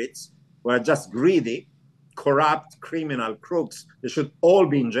hypocrites who are just greedy, corrupt, criminal crooks. They should all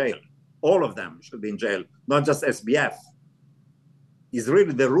be in jail. All of them should be in jail, not just SBF. It's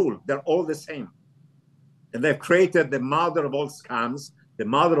really the rule. They're all the same. And they've created the mother of all scams, the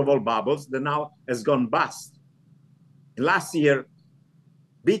mother of all bubbles that now has gone bust. And last year,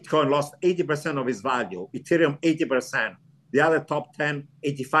 Bitcoin lost 80% of its value, Ethereum 80%, the other top 10,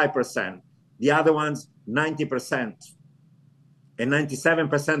 85%, the other ones, 90%. And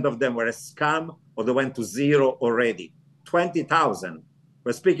 97% of them were a scam or they went to zero already. 20,000.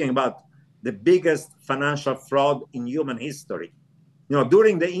 We're speaking about the biggest financial fraud in human history.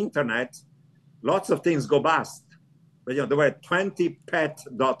 During the internet, lots of things go bust. But there were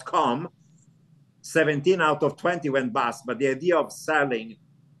 20pet.com, 17 out of 20 went bust. But the idea of selling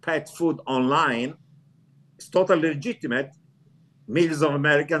pet food online is totally legitimate. Millions of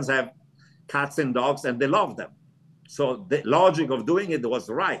Americans have cats and dogs and they love them. So the logic of doing it was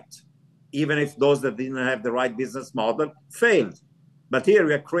right, even if those that didn't have the right business model failed. But here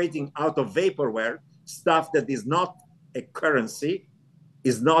we are creating out of vaporware stuff that is not a currency,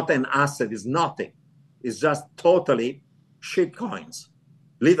 is not an asset, is nothing. It's just totally shit coins,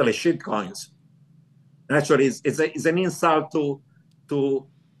 literally shit coins. Actually, it's an insult to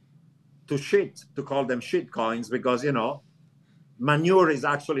shit, to call them shit coins, because, manure is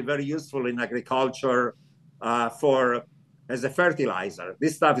actually very useful in agriculture as a fertilizer.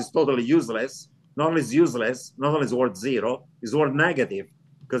 This stuff is totally useless. Not only is useless, not only is worth zero, it's worth negative,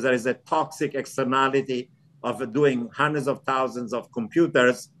 because there is a toxic externality of doing hundreds of thousands of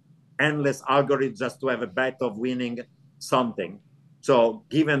computers, endless algorithms just to have a bet of winning something. So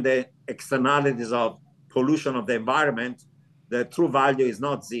given the externalities of pollution of the environment, the true value is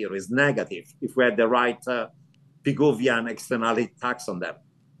not zero, it's negative if we had the right Pigouvian externality tax on them.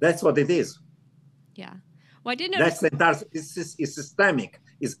 That's what it is. Yeah. Well, I did notice. That's the entire, it's systemic.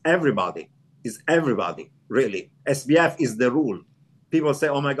 It's everybody, really. SBF is the rule. People say,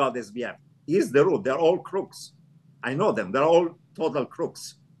 oh my God, SBF. Is the rule. They're all crooks. I know them. They're all total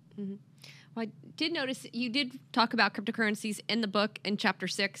crooks. Mm-hmm. Well, I did notice you did talk about cryptocurrencies in the book in chapter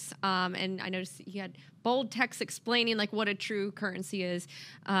 6. And I noticed you had bold text explaining what a true currency is.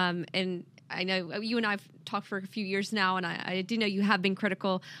 And I know you and I have talked for a few years now, and I do know you have been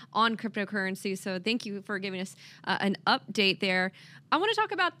critical on cryptocurrency. So thank you for giving us an update there. I want to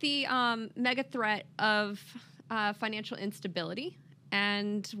talk about the mega threat of financial instability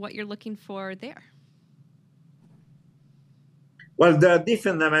and what you're looking for there. Well, there are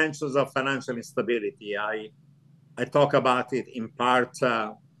different dimensions of financial instability. I talk about it in part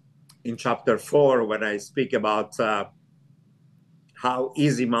in chapter 4, when I speak about how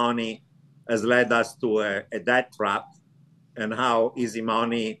easy money has led us to a debt trap, and how easy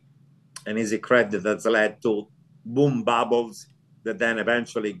money and easy credit has led to boom bubbles that then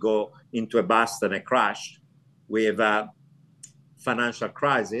eventually go into a bust and a crash with financial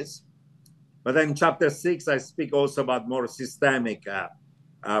crisis. But then in chapter 6, I speak also about more systemic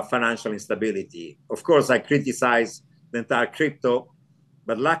financial instability. Of course, I criticize the entire crypto,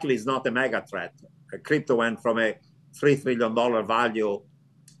 but luckily it's not a mega threat. Crypto went from a $3 trillion value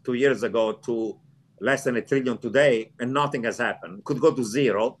 2 years ago to less than $1 trillion today, and nothing has happened. Could go to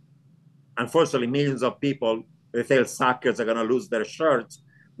zero. Unfortunately, millions of people, retail suckers, are going to lose their shirts,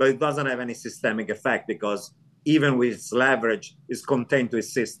 but it doesn't have any systemic effect, because even with its leverage, it's contained to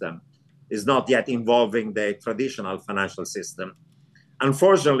its system. It's not yet involving the traditional financial system.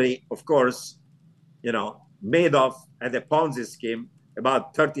 Unfortunately, of course, Madoff had a Ponzi scheme.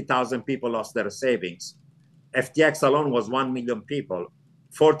 About 30,000 people lost their savings. FTX alone was 1 million people.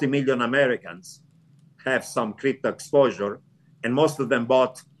 40 million Americans have some crypto exposure, and most of them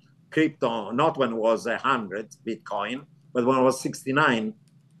bought crypto not when it was 100 Bitcoin, but when it was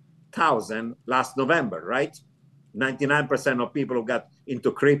 69,000 last November, right? 99% of people who got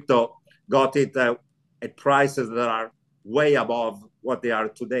into crypto got it at prices that are way above what they are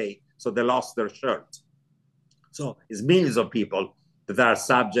today. So they lost their shirt. So it's millions of people that are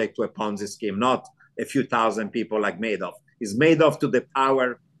subject to a Ponzi scheme, not a few thousand people like Madoff. It's Madoff to the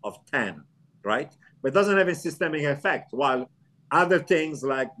power of 10, right? But it doesn't have a systemic effect, while other things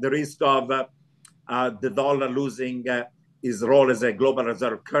like the risk of the dollar losing its role as a global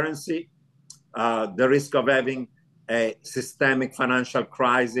reserve currency, the risk of having a systemic financial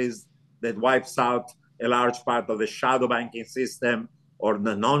crisis that wipes out a large part of the shadow banking system or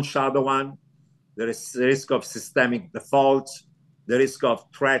the non-shadow one. There is the risk of systemic default, the risk of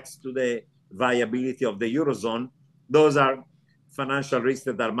threats to the viability of the Eurozone. Those are financial risks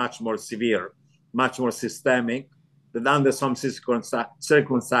that are much more severe, much more systemic, that under some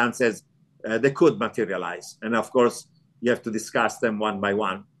circumstances, they could materialize. And of course, you have to discuss them one by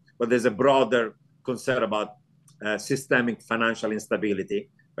one. But there's a broader concern about systemic financial instability.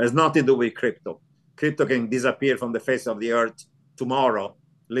 It has nothing to do with crypto. Crypto can disappear from the face of the earth tomorrow,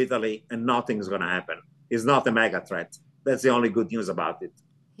 literally, and nothing's going to happen. It's not a mega threat. That's the only good news about it.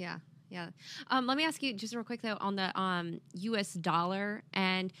 Yeah. Yeah. Let me ask you just real quick, though, on the U.S. dollar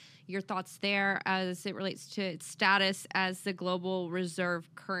and your thoughts there as it relates to its status as the global reserve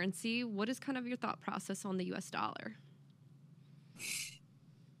currency. What is kind of your thought process on the U.S. dollar?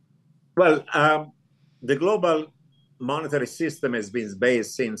 Well, the global monetary system has been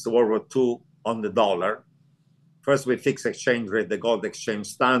based since World War II on the dollar. First, we fixed exchange rate, the gold exchange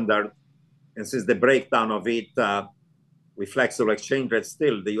standard. And since the breakdown of it, with flexible exchange rate,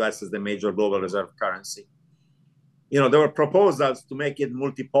 still the US is the major global reserve currency. There were proposals to make it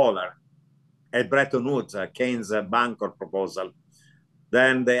multipolar at Bretton Woods, Keynes' Banker proposal.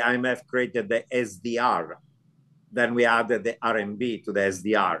 Then the IMF created the SDR. Then we added the RMB to the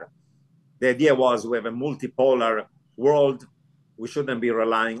SDR. The idea was we have a multipolar world. We shouldn't be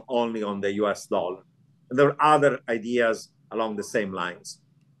relying only on the US dollar. And there are other ideas along the same lines.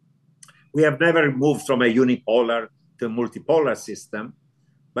 We have never moved from a unipolar to a multipolar system.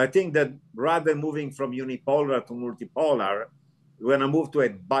 But I think that rather than moving from unipolar to multipolar, we're going to move to a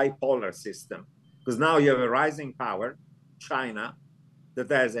bipolar system. Because now you have a rising power, China, that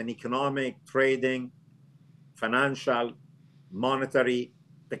has an economic, trading, financial, monetary,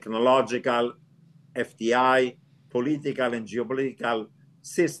 technological, FDI, political and geopolitical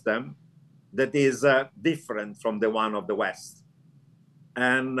system that is different from the one of the West.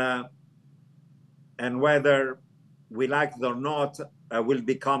 And whether we like it or not, will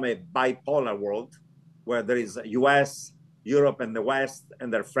become a bipolar world where there is US, Europe, and the West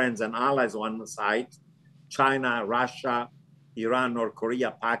and their friends and allies on one side, China, Russia, Iran, North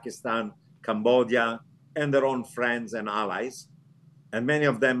Korea, Pakistan, Cambodia, and their own friends and allies. And many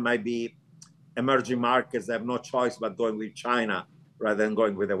of them might be emerging markets that have no choice but going with China rather than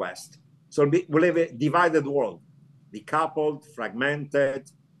going with the West. So we'll have a divided world, decoupled, fragmented,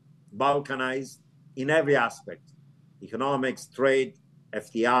 balkanized in every aspect: economics, trade,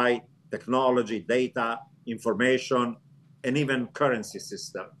 FDI, technology, data, information, and even currency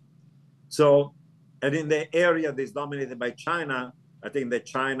system. So, and in the area that is dominated by China, I think that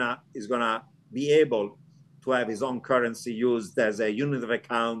China is going to be able to have its own currency used as a unit of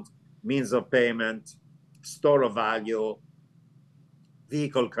account, means of payment, store of value,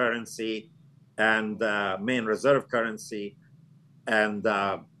 vehicle currency, and main reserve currency, and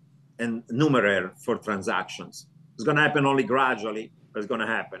numeraire for transactions. It's going to happen only gradually, but it's going to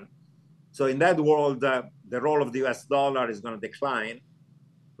happen. So in that world, the role of the US dollar is going to decline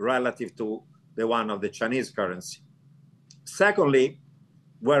relative to the one of the Chinese currency. Secondly,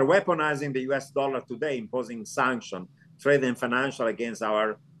 we're weaponizing the US dollar today, imposing sanctions, trade and financial, against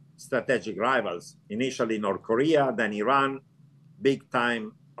our strategic rivals. Initially North Korea, then Iran, big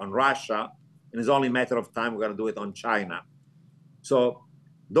time on Russia, and it's only a matter of time we're going to do it on China. So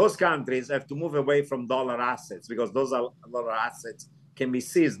those countries have to move away from dollar assets, because those dollar assets can be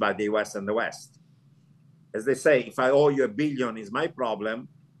seized by the US and the West. As they say, if I owe you $1 billion, it's my problem.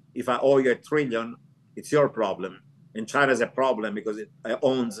 If I owe you $1 trillion, it's your problem. And China has a problem because it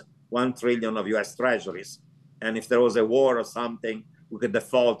owns $1 trillion of US treasuries. And if there was a war or something, we could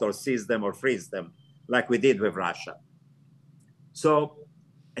default or seize them or freeze them, like we did with Russia. So,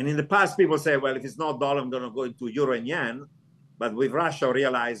 and in the past, people say, well, if it's not dollar, I'm going to go into euro and yen. But with Russia, we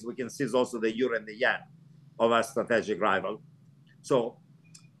realized we can seize also the euro and the yen of our strategic rival. So,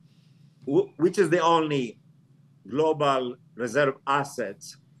 which is the only global reserve asset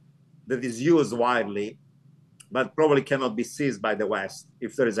that is used widely, but probably cannot be seized by the West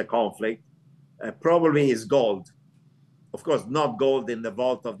if there is a conflict, probably is gold. Of course, not gold in the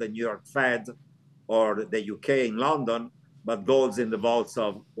vault of the New York Fed or the UK in London, but gold's in the vaults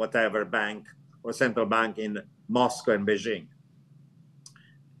of whatever bank or central bank in Moscow and Beijing.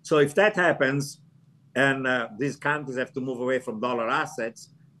 So if that happens, and these countries have to move away from dollar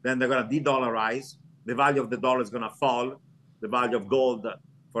assets, then they're going to de-dollarize. The value of the dollar is going to fall. The value of gold,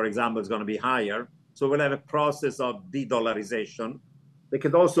 for example, is going to be higher. So we'll have a process of de-dollarization. It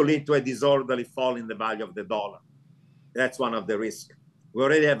could also lead to a disorderly fall in the value of the dollar. That's one of the risks. We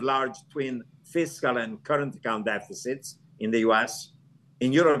already have large twin fiscal and current account deficits in the US.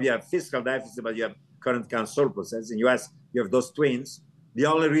 In Europe, you have fiscal deficit, but you have current account surpluses. In the US, you have those twins. The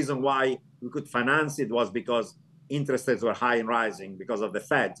only reason why we could finance it was because interest rates were high and rising because of the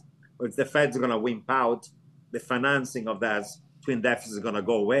Fed. But if the Fed's going to wimp out, the financing of that twin deficit is going to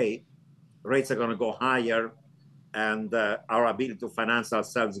go away. Rates are going to go higher, and our ability to finance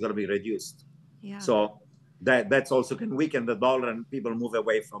ourselves is going to be reduced. Yeah. So that's also can weaken the dollar, and people move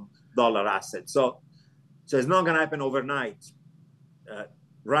away from dollar assets. So it's not going to happen overnight.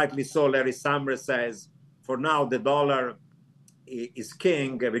 Rightly so, Larry Summers says, for now, the dollar is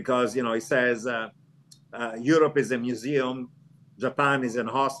king because, he says Europe is a museum, Japan is an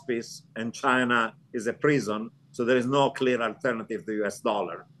hospice, and China is a prison. So there is no clear alternative to the US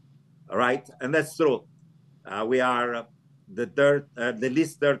dollar. All right. And that's true. We are the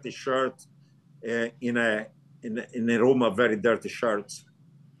least dirty shirt in a room of very dirty shirts,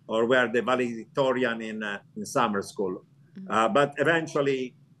 or we are the valedictorian in summer school. But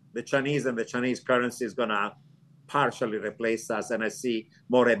eventually, the Chinese and the Chinese currency is going to partially replace us, and I see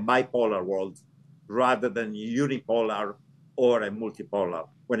more a bipolar world rather than unipolar or a multipolar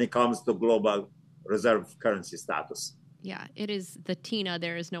when it comes to global reserve currency status. Yeah, it is the TINA.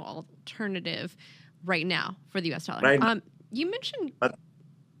 There is no alternative right now for the US dollar. Right. You mentioned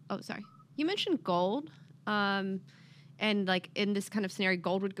you mentioned gold, and like in this kind of scenario,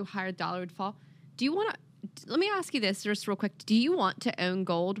 gold would go higher, dollar would fall. Do you want to? Let me ask you this just real quick. Do you want to own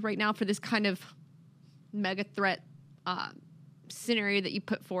gold right now for this kind of mega threat scenario that you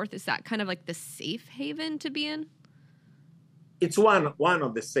put forth? Is that kind of like the safe haven to be in? It's one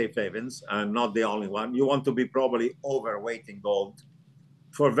of the safe havens, and not the only one. You want to be probably overweight in gold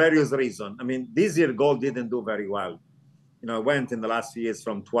for various reasons. I mean, this year gold didn't do very well. It went in the last few years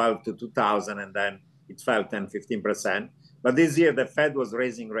from 12 to 2000, and then it fell 10, 15%. But this year the Fed was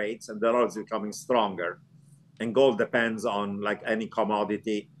raising rates, and the dollar is becoming stronger. And gold depends on, like any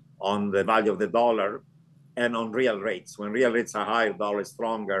commodity, on the value of the dollar and on real rates. When real rates are higher, the dollar is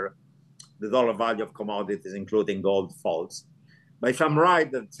stronger. The dollar value of commodities, including gold, falls. But if I'm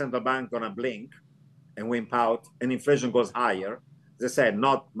right that the central bank going to blink and wimp out and inflation goes higher, as I said,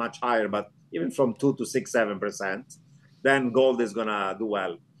 not much higher, but even from 2 to 6, 7%, then gold is going to do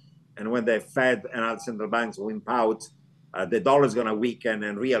well. And when the Fed and other central banks wimp out, the dollar is going to weaken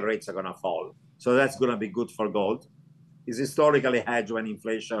and real rates are going to fall. So that's going to be good for gold. It's historically hedged when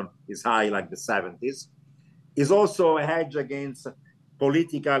inflation is high, like the 70s. It's also a hedge against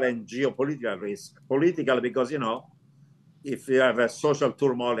political and geopolitical risk. Political because, if you have a social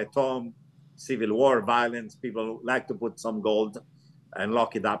turmoil at home, civil war, violence, people like to put some gold and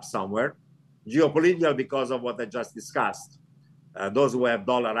lock it up somewhere. Geopolitical because of what I just discussed. Those who have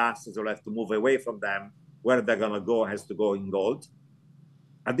dollar assets will have to move away from them. Where they're going to go has to go in gold.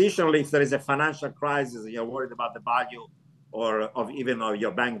 Additionally, if there is a financial crisis and you're worried about the value of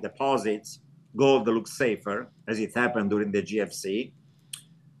your bank deposits, gold looks safer, as it happened during the GFC.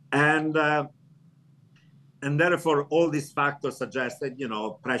 And therefore, all these factors suggest that,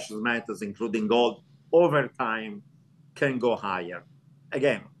 precious metals, including gold, over time can go higher.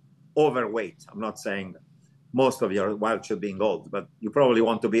 Again, overweight. I'm not saying most of your wealth should be in gold, but you probably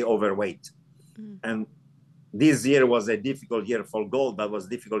want to be overweight. And this year was a difficult year for gold, but was a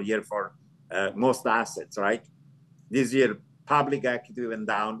difficult year for most assets, right? This year, public equity went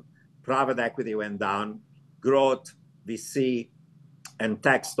down, private equity went down, growth, VC, and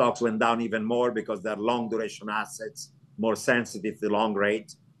tech stocks went down even more because they're long duration assets, more sensitive to long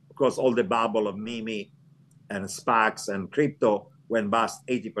rate. Of course, all the bubble of meme and SPACs and crypto went bust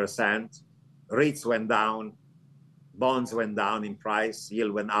 80%. Rates went down, bonds went down in price,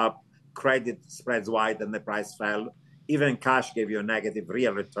 yield went up, credit spreads wide, and the price fell. Even cash gave you a negative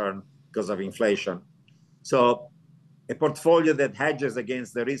real return because of inflation. So a portfolio that hedges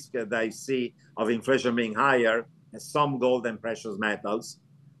against the risk that I see of inflation being higher has some gold and precious metals,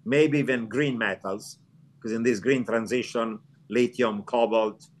 maybe even green metals, because in this green transition, lithium,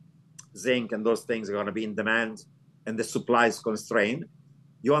 cobalt, zinc, and those things are going to be in demand, and the supply is constrained.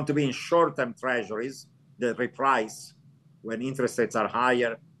 You want to be in short-term treasuries that reprice when interest rates are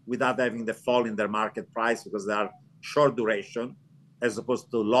higher without having the fall in their market price because they are short duration, as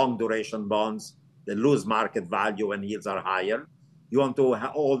opposed to long duration bonds that lose market value when yields are higher. You want to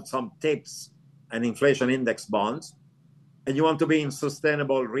hold some tips and inflation index bonds, and you want to be in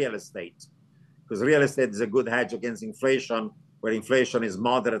sustainable real estate, because real estate is a good hedge against inflation, where inflation is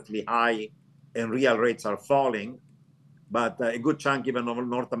moderately high and real rates are falling. But a good chunk, even of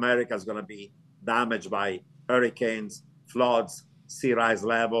North America, is going to be damaged by hurricanes, floods, sea rise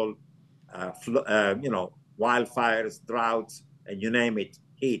level, wildfires, droughts. and you name it,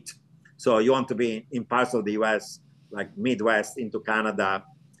 heat. So you want to be in parts of the US, like Midwest into Canada,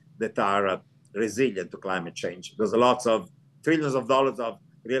 that are resilient to climate change. There's lots of trillions of dollars of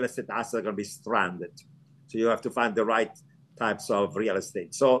real estate assets are going to be stranded. So you have to find the right types of real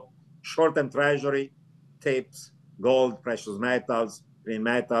estate. So short-term treasury, tips, gold, precious metals, green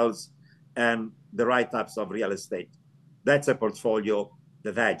metals, and the right types of real estate. That's a portfolio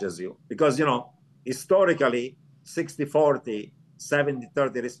that hedges you. Because, historically, 60-40,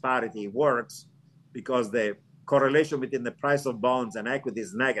 70-30 risk parity works because the correlation between the price of bonds and equity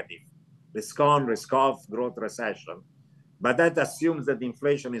is negative. Risk on, risk off, growth, recession. But that assumes that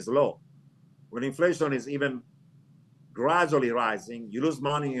inflation is low. When inflation is even gradually rising, you lose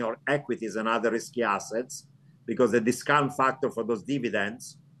money in your equities and other risky assets because the discount factor for those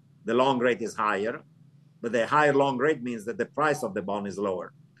dividends, the long rate is higher, but the higher long rate means that the price of the bond is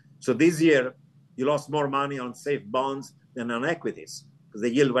lower. So this year, you lost more money on safe bonds than on equities because the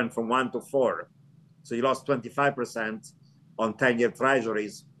yield went from 1 to 4. So you lost 25% on 10-year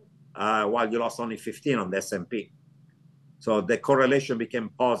treasuries, while you lost only 15 on the S&P. So the correlation became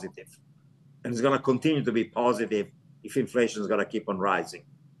positive. And it's going to continue to be positive if inflation is going to keep on rising.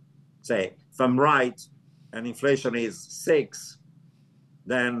 Say, if I'm right, and inflation is 6,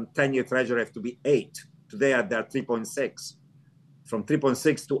 then 10-year treasury have to be 8. Today, they're 3.6. From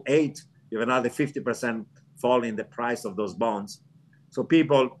 3.6 to 8, you have another 50% fall in the price of those bonds. So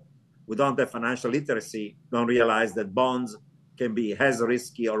people who don't have financial literacy don't realize that bonds can be as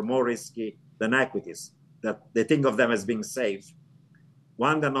risky or more risky than equities, that they think of them as being safe.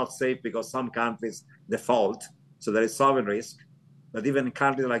 One, they're not safe because some countries default, so there is sovereign risk. But even in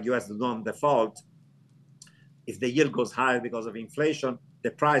countries like US that don't default, if the yield goes higher because of inflation,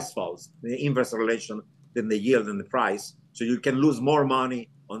 the price falls, the inverse relation between the yield and the price. So you can lose more money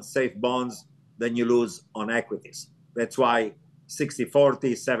on safe bonds than you lose on equities. That's why 60-40,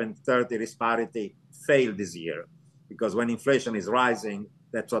 70-30 risk parity failed this year, because when inflation is rising,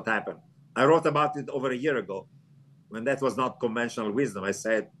 that's what happened. I wrote about it over a year ago when that was not conventional wisdom. I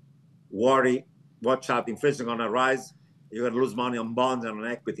said, worry, watch out, inflation is going to rise. You're going to lose money on bonds and on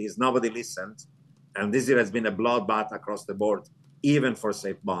equities. Nobody listened. And this year has been a bloodbath across the board, even for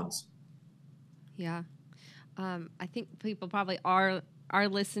safe bonds. Yeah. I think people probably are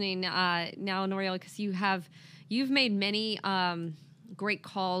listening now, Nouriel, because you've made many great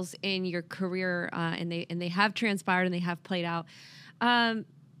calls in your career, and they have transpired and they have played out.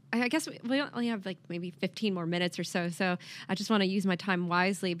 I guess we only have like maybe 15 more minutes or so, so I just want to use my time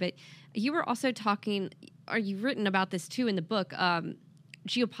wisely. But you were also talking, or you've written about this too in the book,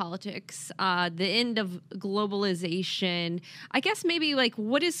 geopolitics, the end of globalization. I guess maybe like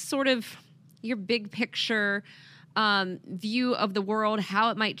what is sort of your big picture view of the world, how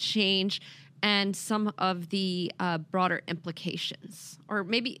it might change, and some of the broader implications, or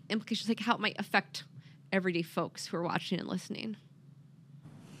maybe implications like how it might affect everyday folks who are watching and listening.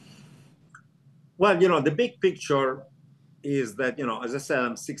 Well, the big picture is that, as I said,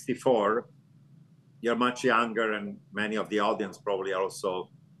 I'm 64. You're much younger, and many of the audience probably are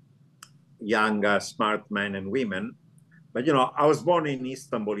also young, smart men and women. But, I was born in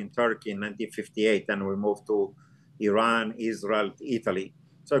Istanbul in Turkey in 1958, and we moved to Iran, Israel, Italy.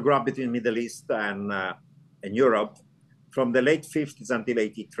 So I grew up between Middle East and Europe from the late 50s until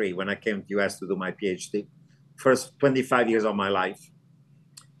 83, when I came to US to do my PhD. First 25 years of my life.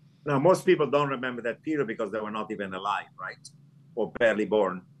 Now, most people don't remember that period because they were not even alive, right? Or barely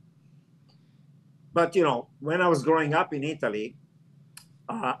born. But, when I was growing up in Italy,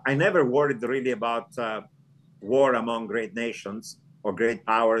 I never worried really about war among great nations or great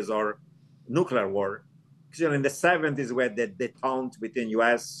powers or nuclear war. Because, in the 70s, we had the detente between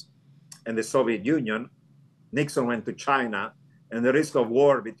US and the Soviet Union. Nixon went to China, and the risk of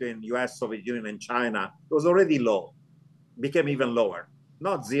war between US, Soviet Union, and China was already low, became even lower.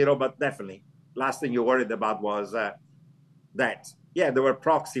 Not zero, but definitely. Last thing you worried about was that. Yeah, there were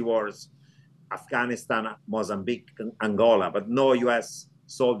proxy wars, Afghanistan, Mozambique, Angola, but no US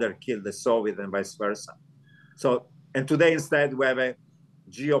soldier killed the Soviet and vice versa. So, and today instead we have a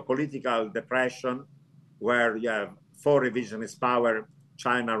geopolitical depression where you have 4 revisionist power,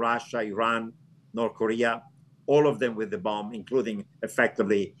 China, Russia, Iran, North Korea, all of them with the bomb, including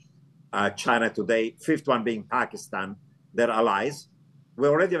effectively China today, 5th one being Pakistan, their allies. We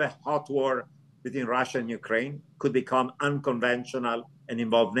already have a hot war between Russia and Ukraine, could become unconventional and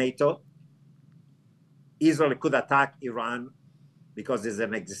involve NATO. Israel could attack Iran because it's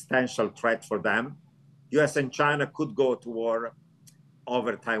an existential threat for them. US and China could go to war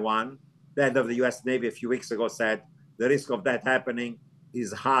over Taiwan. The head of the US Navy a few weeks ago said the risk of that happening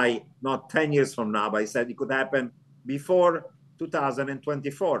is high, not 10 years from now, but he said it could happen before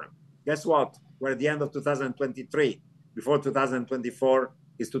 2024. Guess what? We're at the end of 2023. Before 2024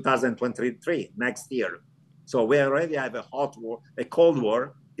 is 2023, next year. So we already have a hot war, a cold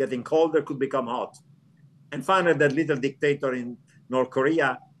war, getting colder could become hot. And finally, that little dictator in North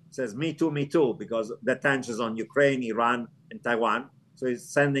Korea says, me too, because the tensions on Ukraine, Iran, and Taiwan. So he's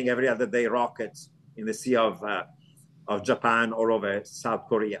sending every other day rockets in the Sea of Japan or over South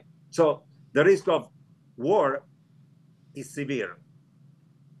Korea. So the risk of war is severe.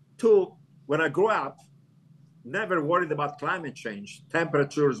 Two, when I grew up, never worried about climate change.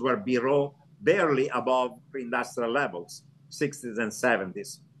 Temperatures were barely above pre-industrial levels, 60s and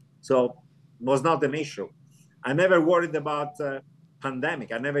 70s. So it was not an issue. I never worried about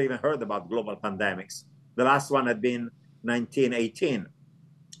pandemic. I never even heard about global pandemics. The last one had been 1918.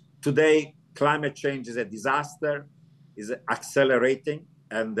 Today, climate change is a disaster, is accelerating,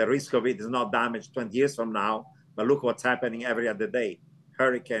 and the risk of it is not damage 20 years from now, but look what's happening every other day.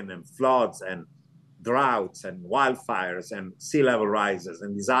 Hurricane and floods and droughts and wildfires and sea level rises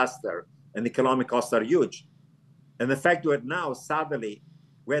and disaster, and economic costs are huge. And the fact that now, suddenly,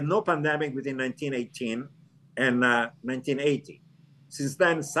 we had no pandemic between 1918 and 1980. Since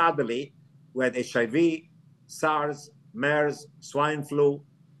then, suddenly, we had HIV, SARS, MERS, swine flu,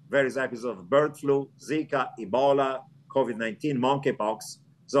 various episodes of bird flu, Zika, Ebola, COVID-19, monkeypox.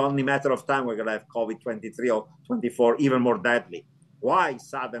 It's only a matter of time we're going to have COVID-23 or 24, even more deadly. Why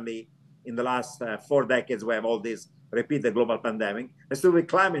suddenly, in the last 4 decades, we have all this repeated global pandemic? It's to do with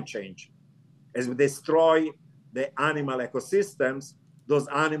climate change. As we destroy the animal ecosystems, those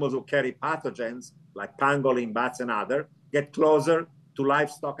animals who carry pathogens, like pangolin, bats, and other, get closer to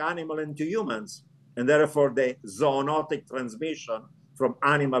livestock animal and to humans. And therefore, the zoonotic transmission from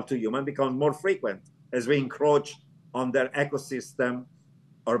animal to human becomes more frequent as we encroach on their ecosystem,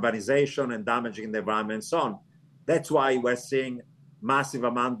 urbanization, and damaging the environment, and so on. That's why we're seeing massive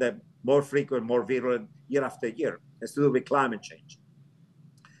amount of more frequent, more virulent year after year. It's to do with climate change.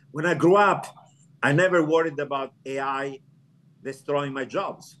 When I grew up, I never worried about AI destroying my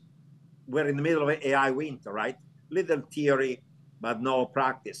jobs. We're in the middle of an AI winter, right? Little theory, but no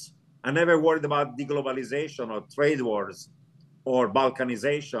practice. I never worried about deglobalization or trade wars or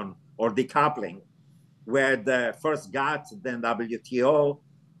balkanization or decoupling, where the first GATT, then WTO,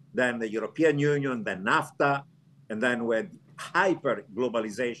 then the European Union, then NAFTA, and then with hyper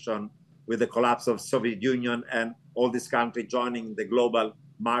globalization with the collapse of Soviet Union and all these countries joining the global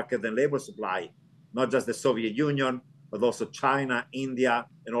market and labor supply, not just the Soviet Union, but also China, India,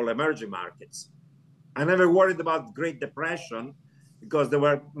 and all emerging markets. I never worried about Great Depression because there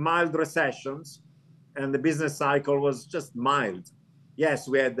were mild recessions and the business cycle was just mild. Yes,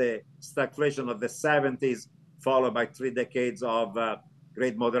 we had the stagflation of the 70s, followed by 3 decades of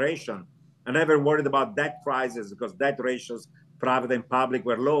great moderation. I never worried about debt crisis because debt ratios, private and public,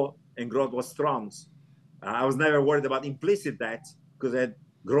 were low and growth was strong. I was never worried about implicit debt because I had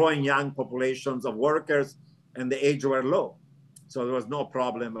growing young populations of workers and the age were low. So there was no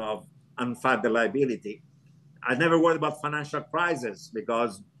problem of unfunded liability. I never worried about financial crisis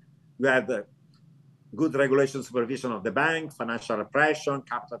because we had good regulation supervision of the bank, financial repression,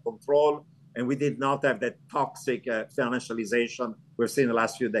 capital control, and we did not have that toxic financialization we've seen in the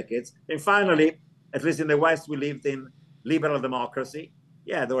last few decades. And finally, at least in the West, we lived in liberal democracy.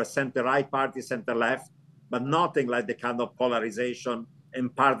 Yeah, there were center-right parties, center-left, but nothing like the kind of polarization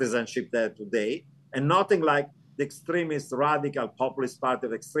and partisanship there today, and nothing like the extremist, radical, populist party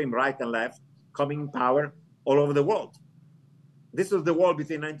of extreme right and left coming in power all over the world. This was the world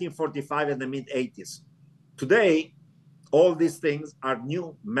between 1945 and the mid-80s. Today, all these things are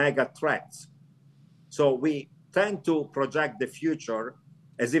new mega threats. So we tend to project the future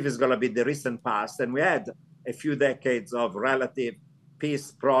as if it's going to be the recent past. And we had a few decades of relative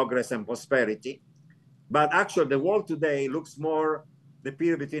peace, progress, and prosperity. But actually, the world today looks more the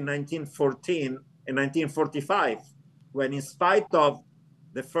period between 1914 and 1945, when in spite of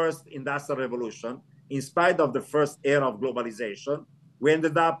the first industrial revolution, in spite of the first era of globalization, we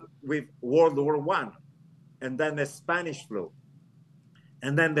ended up with World War I, and then the Spanish flu,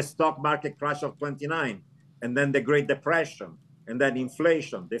 and then the stock market crash of 29, and then the Great Depression, and then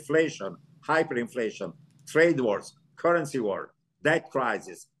inflation, deflation, hyperinflation, trade wars, currency war, debt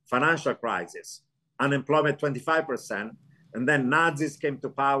crisis, financial crisis, unemployment 25%, and then Nazis came to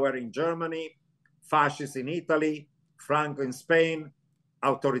power in Germany, fascists in Italy, Franco in Spain,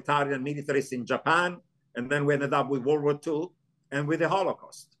 authoritarian militaries in Japan, and then we ended up with World War II and with the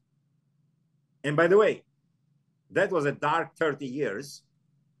Holocaust. And by the way, that was a dark 30 years,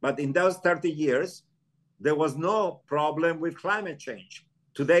 but in those 30 years, there was no problem with climate change.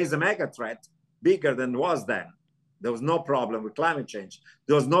 Today is a mega threat, bigger than it was then. There was no problem with climate change.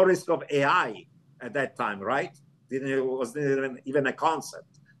 There was no risk of AI at that time, right? It wasn't even a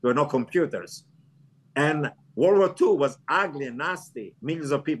concept. There were no computers. And World War II was ugly and nasty.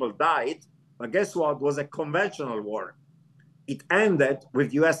 Millions of people died. But guess what? It was a conventional war. It ended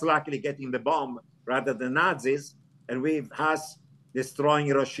with US luckily getting the bomb rather than Nazis, and with us destroying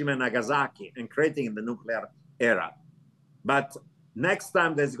Hiroshima and Nagasaki and creating the nuclear era. But next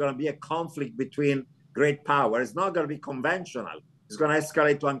time there's going to be a conflict between great power, it's not going to be conventional. It's going to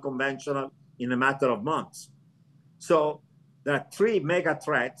escalate to unconventional in a matter of months. So there are three mega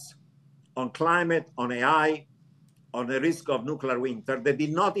threats on climate, on AI, on the risk of nuclear winter that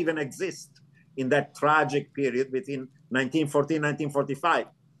did not even exist in that tragic period between 1914 and 1945.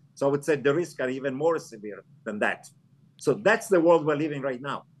 So I would say the risks are even more severe than that. So that's the world we're living right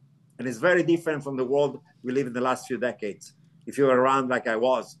now. And it's very different from the world we live in the last few decades. If you were around like I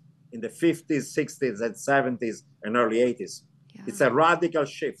was in the 50s, 60s, and 70s, and early 80s, it's a radical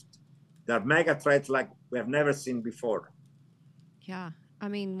shift. There are mega threats like we have never seen before. Yeah. I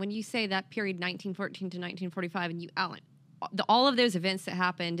mean, when you say that period, 1914 to 1945, and you outline all of those events that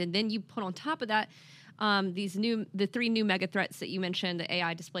happened, and then you put on top of that the three new mega threats that you mentioned: the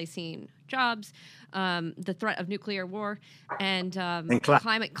AI displacing jobs, the threat of nuclear war, and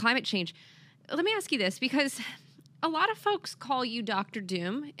climate change. Let me ask you this, because a lot of folks call you Dr.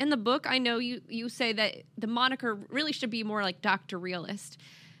 Doom. In the book, I know you say that the moniker really should be more like Dr. Realist.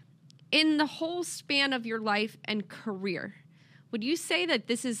 In the whole span of your life and career, would you say that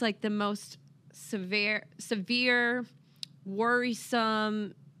this is like the most severe,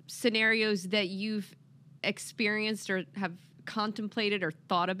 worrisome scenarios that you've experienced or have contemplated or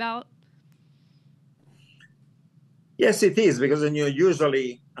thought about? Yes, it is, because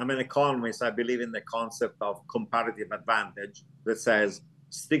usually, I'm an economist. I believe in the concept of comparative advantage that says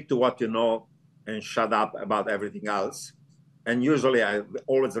stick to what you know and shut up about everything else. And usually I've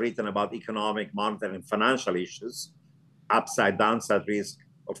always written about economic, monetary, and financial issues, upside, downside risk,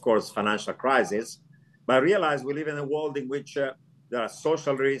 of course, financial crisis. But I realize we live in a world in which there are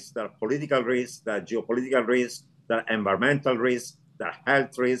social risks, there are political risks, there are geopolitical risks, there are environmental risks, there are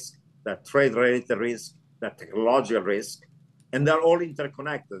health risks, there are trade-related risks, there are technological risks, and they're all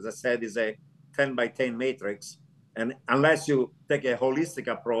interconnected. As I said, it's a 10 by 10 matrix. And unless you take a holistic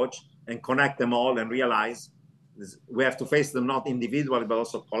approach and connect them all and realize we have to face them not individually, but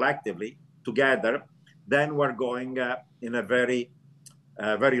also collectively together, then we're going in a very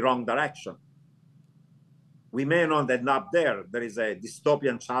wrong direction. We may not end up there. There is a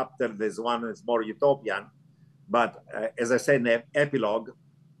dystopian chapter. There's one that's more utopian. But as I said in the epilogue,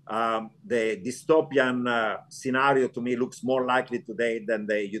 the dystopian scenario to me looks more likely today than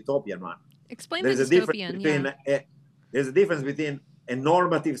the utopian one. Explain the dystopian. There's a difference between a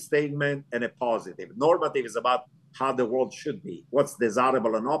normative statement and a positive. Normative is about how the world should be, what's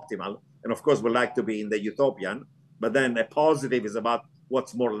desirable and optimal. And of course, we like to be in the utopian. But then a positive is about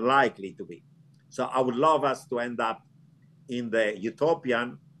what's more likely to be. So I would love us to end up in the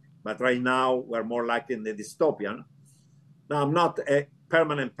utopian, but right now we're more likely in the dystopian. Now, I'm not a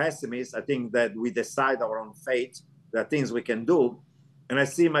permanent pessimist. I think that we decide our own fate. There are things we can do. And I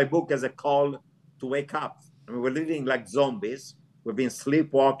see my book as a call to wake up. I mean, we're living like zombies. We've been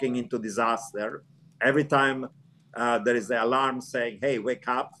sleepwalking into disaster. Every time there is the alarm saying, hey, wake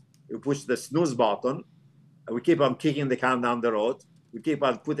up, we push the snooze button. We keep on kicking the can down the road. We keep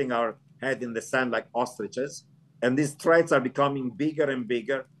on putting our head in the sand like ostriches. And these threats are becoming bigger and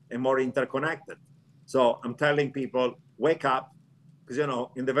bigger and more interconnected. So I'm telling people, wake up. Because,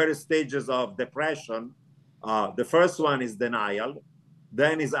 in the various stages of depression, the first one is denial,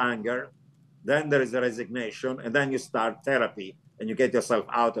 then is anger, then there is a resignation, and then you start therapy and you get yourself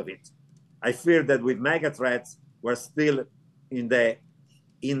out of it. I fear that with mega threats, we're still in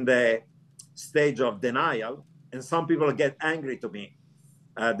the stage of denial, and some people get angry to me.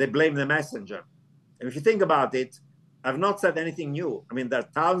 They blame the messenger. And if you think about it, I've not said anything new. I mean, there are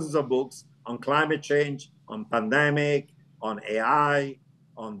thousands of books on climate change, on pandemic, on AI,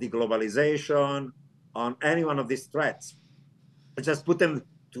 on deglobalization, on any one of these threats. I just put them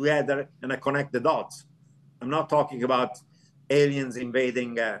together and I connect the dots. I'm not talking about aliens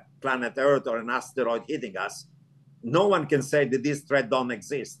invading planet Earth or an asteroid hitting us. No one can say that these threats don't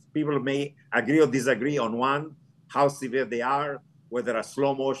exist. People may agree or disagree on one, how severe they are, whether a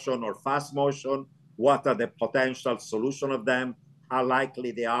slow motion or fast motion, what are the potential solution of them, how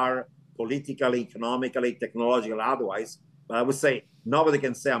likely they are politically, economically, technologically, otherwise. But I would say nobody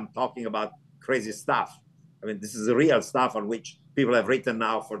can say I'm talking about crazy stuff. I mean, this is the real stuff on which people have written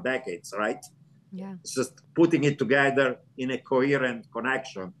now for decades, right? Yeah. It's just putting it together in a coherent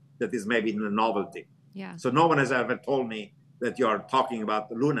connection that is maybe a novelty. Yeah. So no one has ever told me that you are talking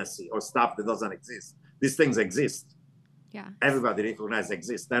about lunacy or stuff that doesn't exist. These things exist. Yeah. Everybody recognizes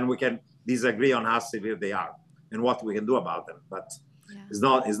exist. Then we can disagree on how severe they are and what we can do about them. But it's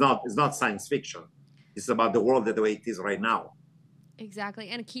not science fiction. It's about the world the way it is right now. Exactly.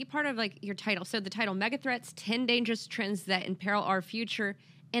 And a key part of like your title. So the title, Megathreats, 10 Dangerous Trends That Imperil Our Future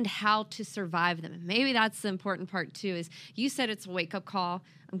and How to Survive Them. And maybe that's the important part too, is you said it's a wake-up call.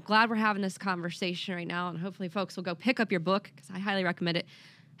 I'm glad we're having this conversation right now, and hopefully folks will go pick up your book because I highly recommend it.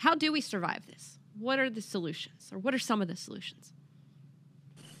 How do we survive this? What are the solutions, or what are some of the solutions?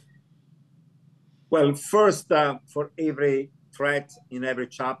 Well, first, for every threat in every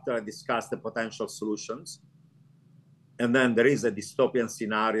chapter, I discuss the potential solutions. And then there is a dystopian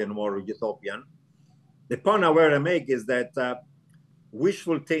scenario and more utopian. The point I want to make is that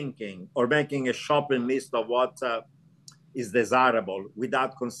wishful thinking or making a shopping list of what is desirable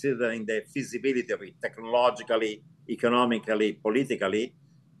without considering the feasibility of it technologically, economically, politically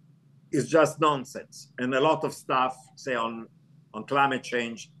is just nonsense. And a lot of stuff, say on climate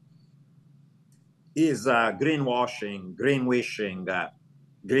change, is greenwashing, green wishing,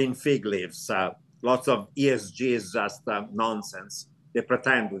 green fig leaves. Lots of ESG is just nonsense. They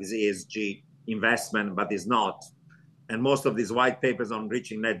pretend with ESG investment, but it's not. And most of these white papers on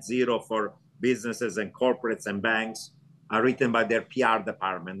reaching net zero for businesses and corporates and banks are written by their PR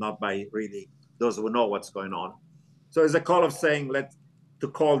department, not by really those who know what's going on. So it's a call of saying, to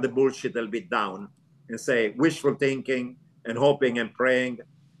call the bullshit a little bit down and say wishful thinking and hoping and praying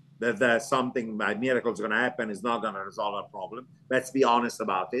that something by miracle is going to happen is not going to resolve our problem. Let's be honest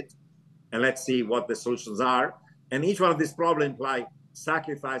about it, and let's see what the solutions are. And each one of these problems imply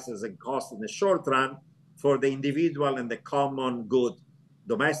sacrifices and costs in the short run for the individual and the common good,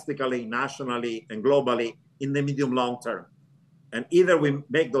 domestically, nationally, and globally in the medium long term. And either we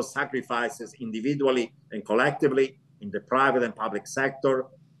make those sacrifices individually and collectively in the private and public sector,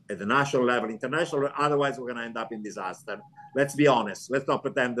 at the national level, international, otherwise we're going to end up in disaster. Let's be honest. Let's not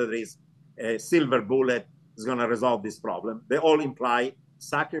pretend that there is a silver bullet is going to resolve this problem. They all imply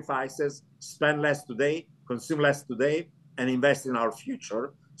sacrifices, spend less today, consume less today, and invest in our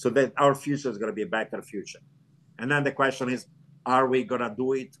future so that our future is going to be a better future. And then the question is, are we going to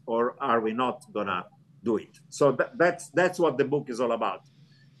do it or are we not going to do it? So that's what the book is all about.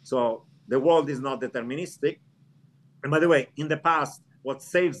 So the world is not deterministic. And by the way, in the past, what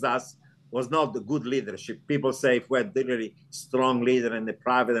saves us was not the good leadership. People say if we had a really strong leader in the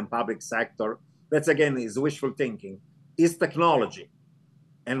private and public sector, that's again is wishful thinking. It's technology.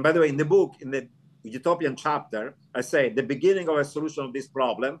 And by the way, in the book, in the utopian chapter, I say the beginning of a solution of this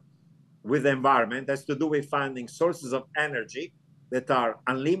problem with the environment has to do with finding sources of energy that are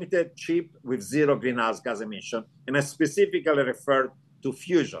unlimited, cheap, with zero greenhouse gas emission. And I specifically referred to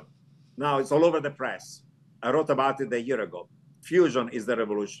fusion. Now it's all over the press. I wrote about it a year ago. Fusion is the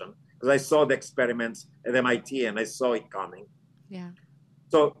revolution, because I saw the experiments at MIT and I saw it coming. Yeah.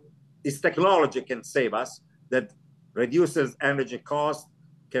 So this technology can save us, that reduces energy cost,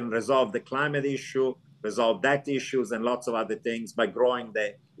 can resolve the climate issue, resolve debt issues and lots of other things by growing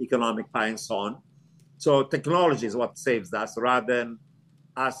the economic pie and so on. So technology is what saves us rather than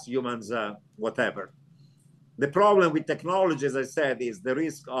us humans, whatever. The problem with technology, as I said, is the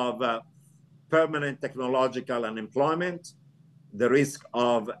risk of permanent technological unemployment, the risk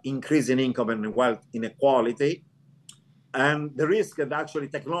of increasing income and wealth inequality, and the risk that actually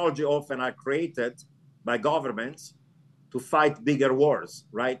technology often are created by governments to fight bigger wars,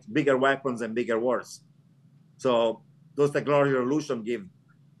 right? Bigger weapons and bigger wars. So those technology revolutions give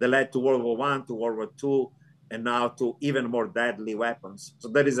the lead to World War I, to World War II, and now to even more deadly weapons. So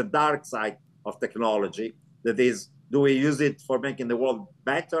there is a dark side of technology that is, do we use it for making the world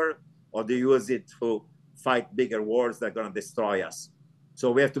better, or do you use it to fight bigger wars that are going to destroy us?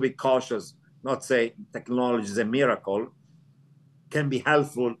 So we have to be cautious, not say technology is a miracle, can be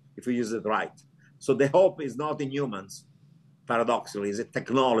helpful if we use it right. So the hope is not in humans, paradoxically, is it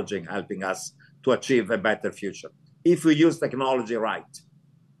technology helping us to achieve a better future. If we use technology right,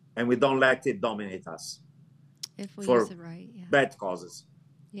 and we don't let it dominate us. If we for use it right, yeah. bad causes.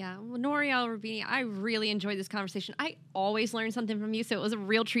 Yeah. Well, Nouriel Roubini, I really enjoyed this conversation. I always learn something from you, so it was a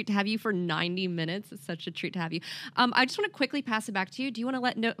real treat to have you for 90 minutes. It's such a treat to have you. I just want to quickly pass it back to you. Do you want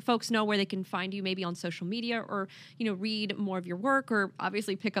to let folks know where they can find you, maybe on social media, or read more of your work, or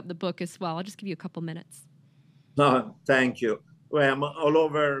obviously pick up the book as well? I'll just give you a couple minutes. No, thank you. Well, I'm all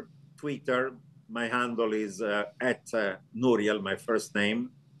over Twitter. My handle is at Nouriel, my first name.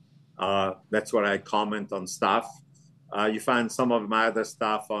 That's where I comment on stuff. You find some of my other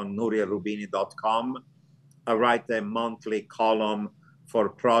stuff on nourielroubini.com. I write a monthly column for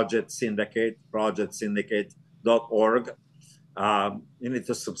Project Syndicate, projectsyndicate.org. You need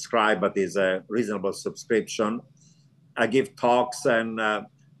to subscribe, but it's a reasonable subscription. I give talks, and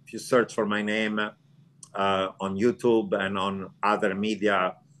if you search for my name on YouTube and on other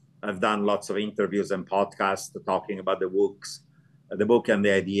media, I've done lots of interviews and podcasts talking about the book and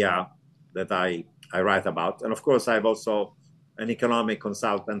the idea that I write about. And of course, I have also an economic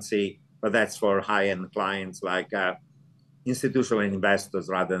consultancy, but that's for high-end clients like institutional investors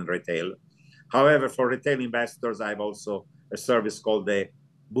rather than retail. However, for retail investors, I have also a service called the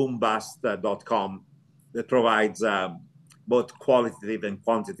boombust.com that provides both qualitative and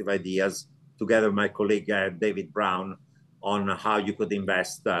quantitative ideas together with my colleague David Brown on how you could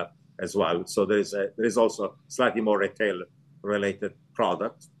invest as well. So there is also slightly more retail-related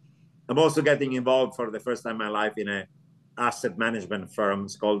product. I'm also getting involved for the first time in my life in an asset management firm.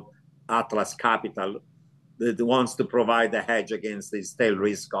 It's called Atlas Capital, that wants to provide a hedge against this tail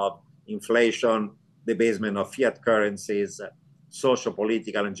risk of inflation, debasement of fiat currencies, social,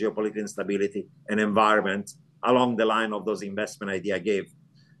 political, and geopolitical instability, and environment along the line of those investment ideas I gave.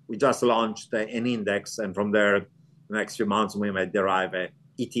 We just launched an index, and from there, the next few months, we might derive an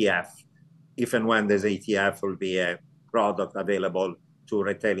ETF. If and when there's an ETF, will be a product available to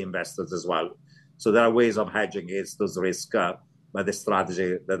retail investors as well. So there are ways of hedging against those risks by the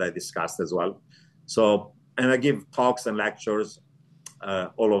strategy that I discussed as well. So, and I give talks and lectures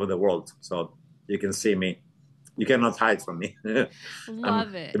all over the world. So you can see me. You cannot hide from me.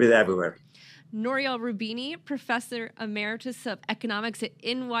 Love it. A bit everywhere. Nouriel Roubini, Professor Emeritus of Economics at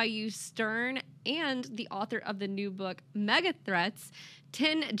NYU Stern and the author of the new book, MEGATHREATS,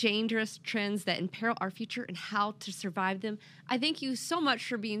 10 Dangerous Trends That Imperil Our Future and How to Survive Them. I thank you so much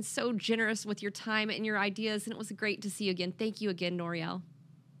for being so generous with your time and your ideas, and it was great to see you again. Thank you again, Nouriel.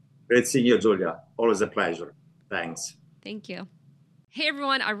 Great seeing you, Julia. Always a pleasure. Thanks. Thank you. Hey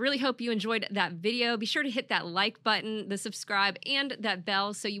everyone, I really hope you enjoyed that video. Be sure to hit that like button, the subscribe, and that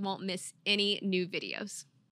bell so you won't miss any new videos.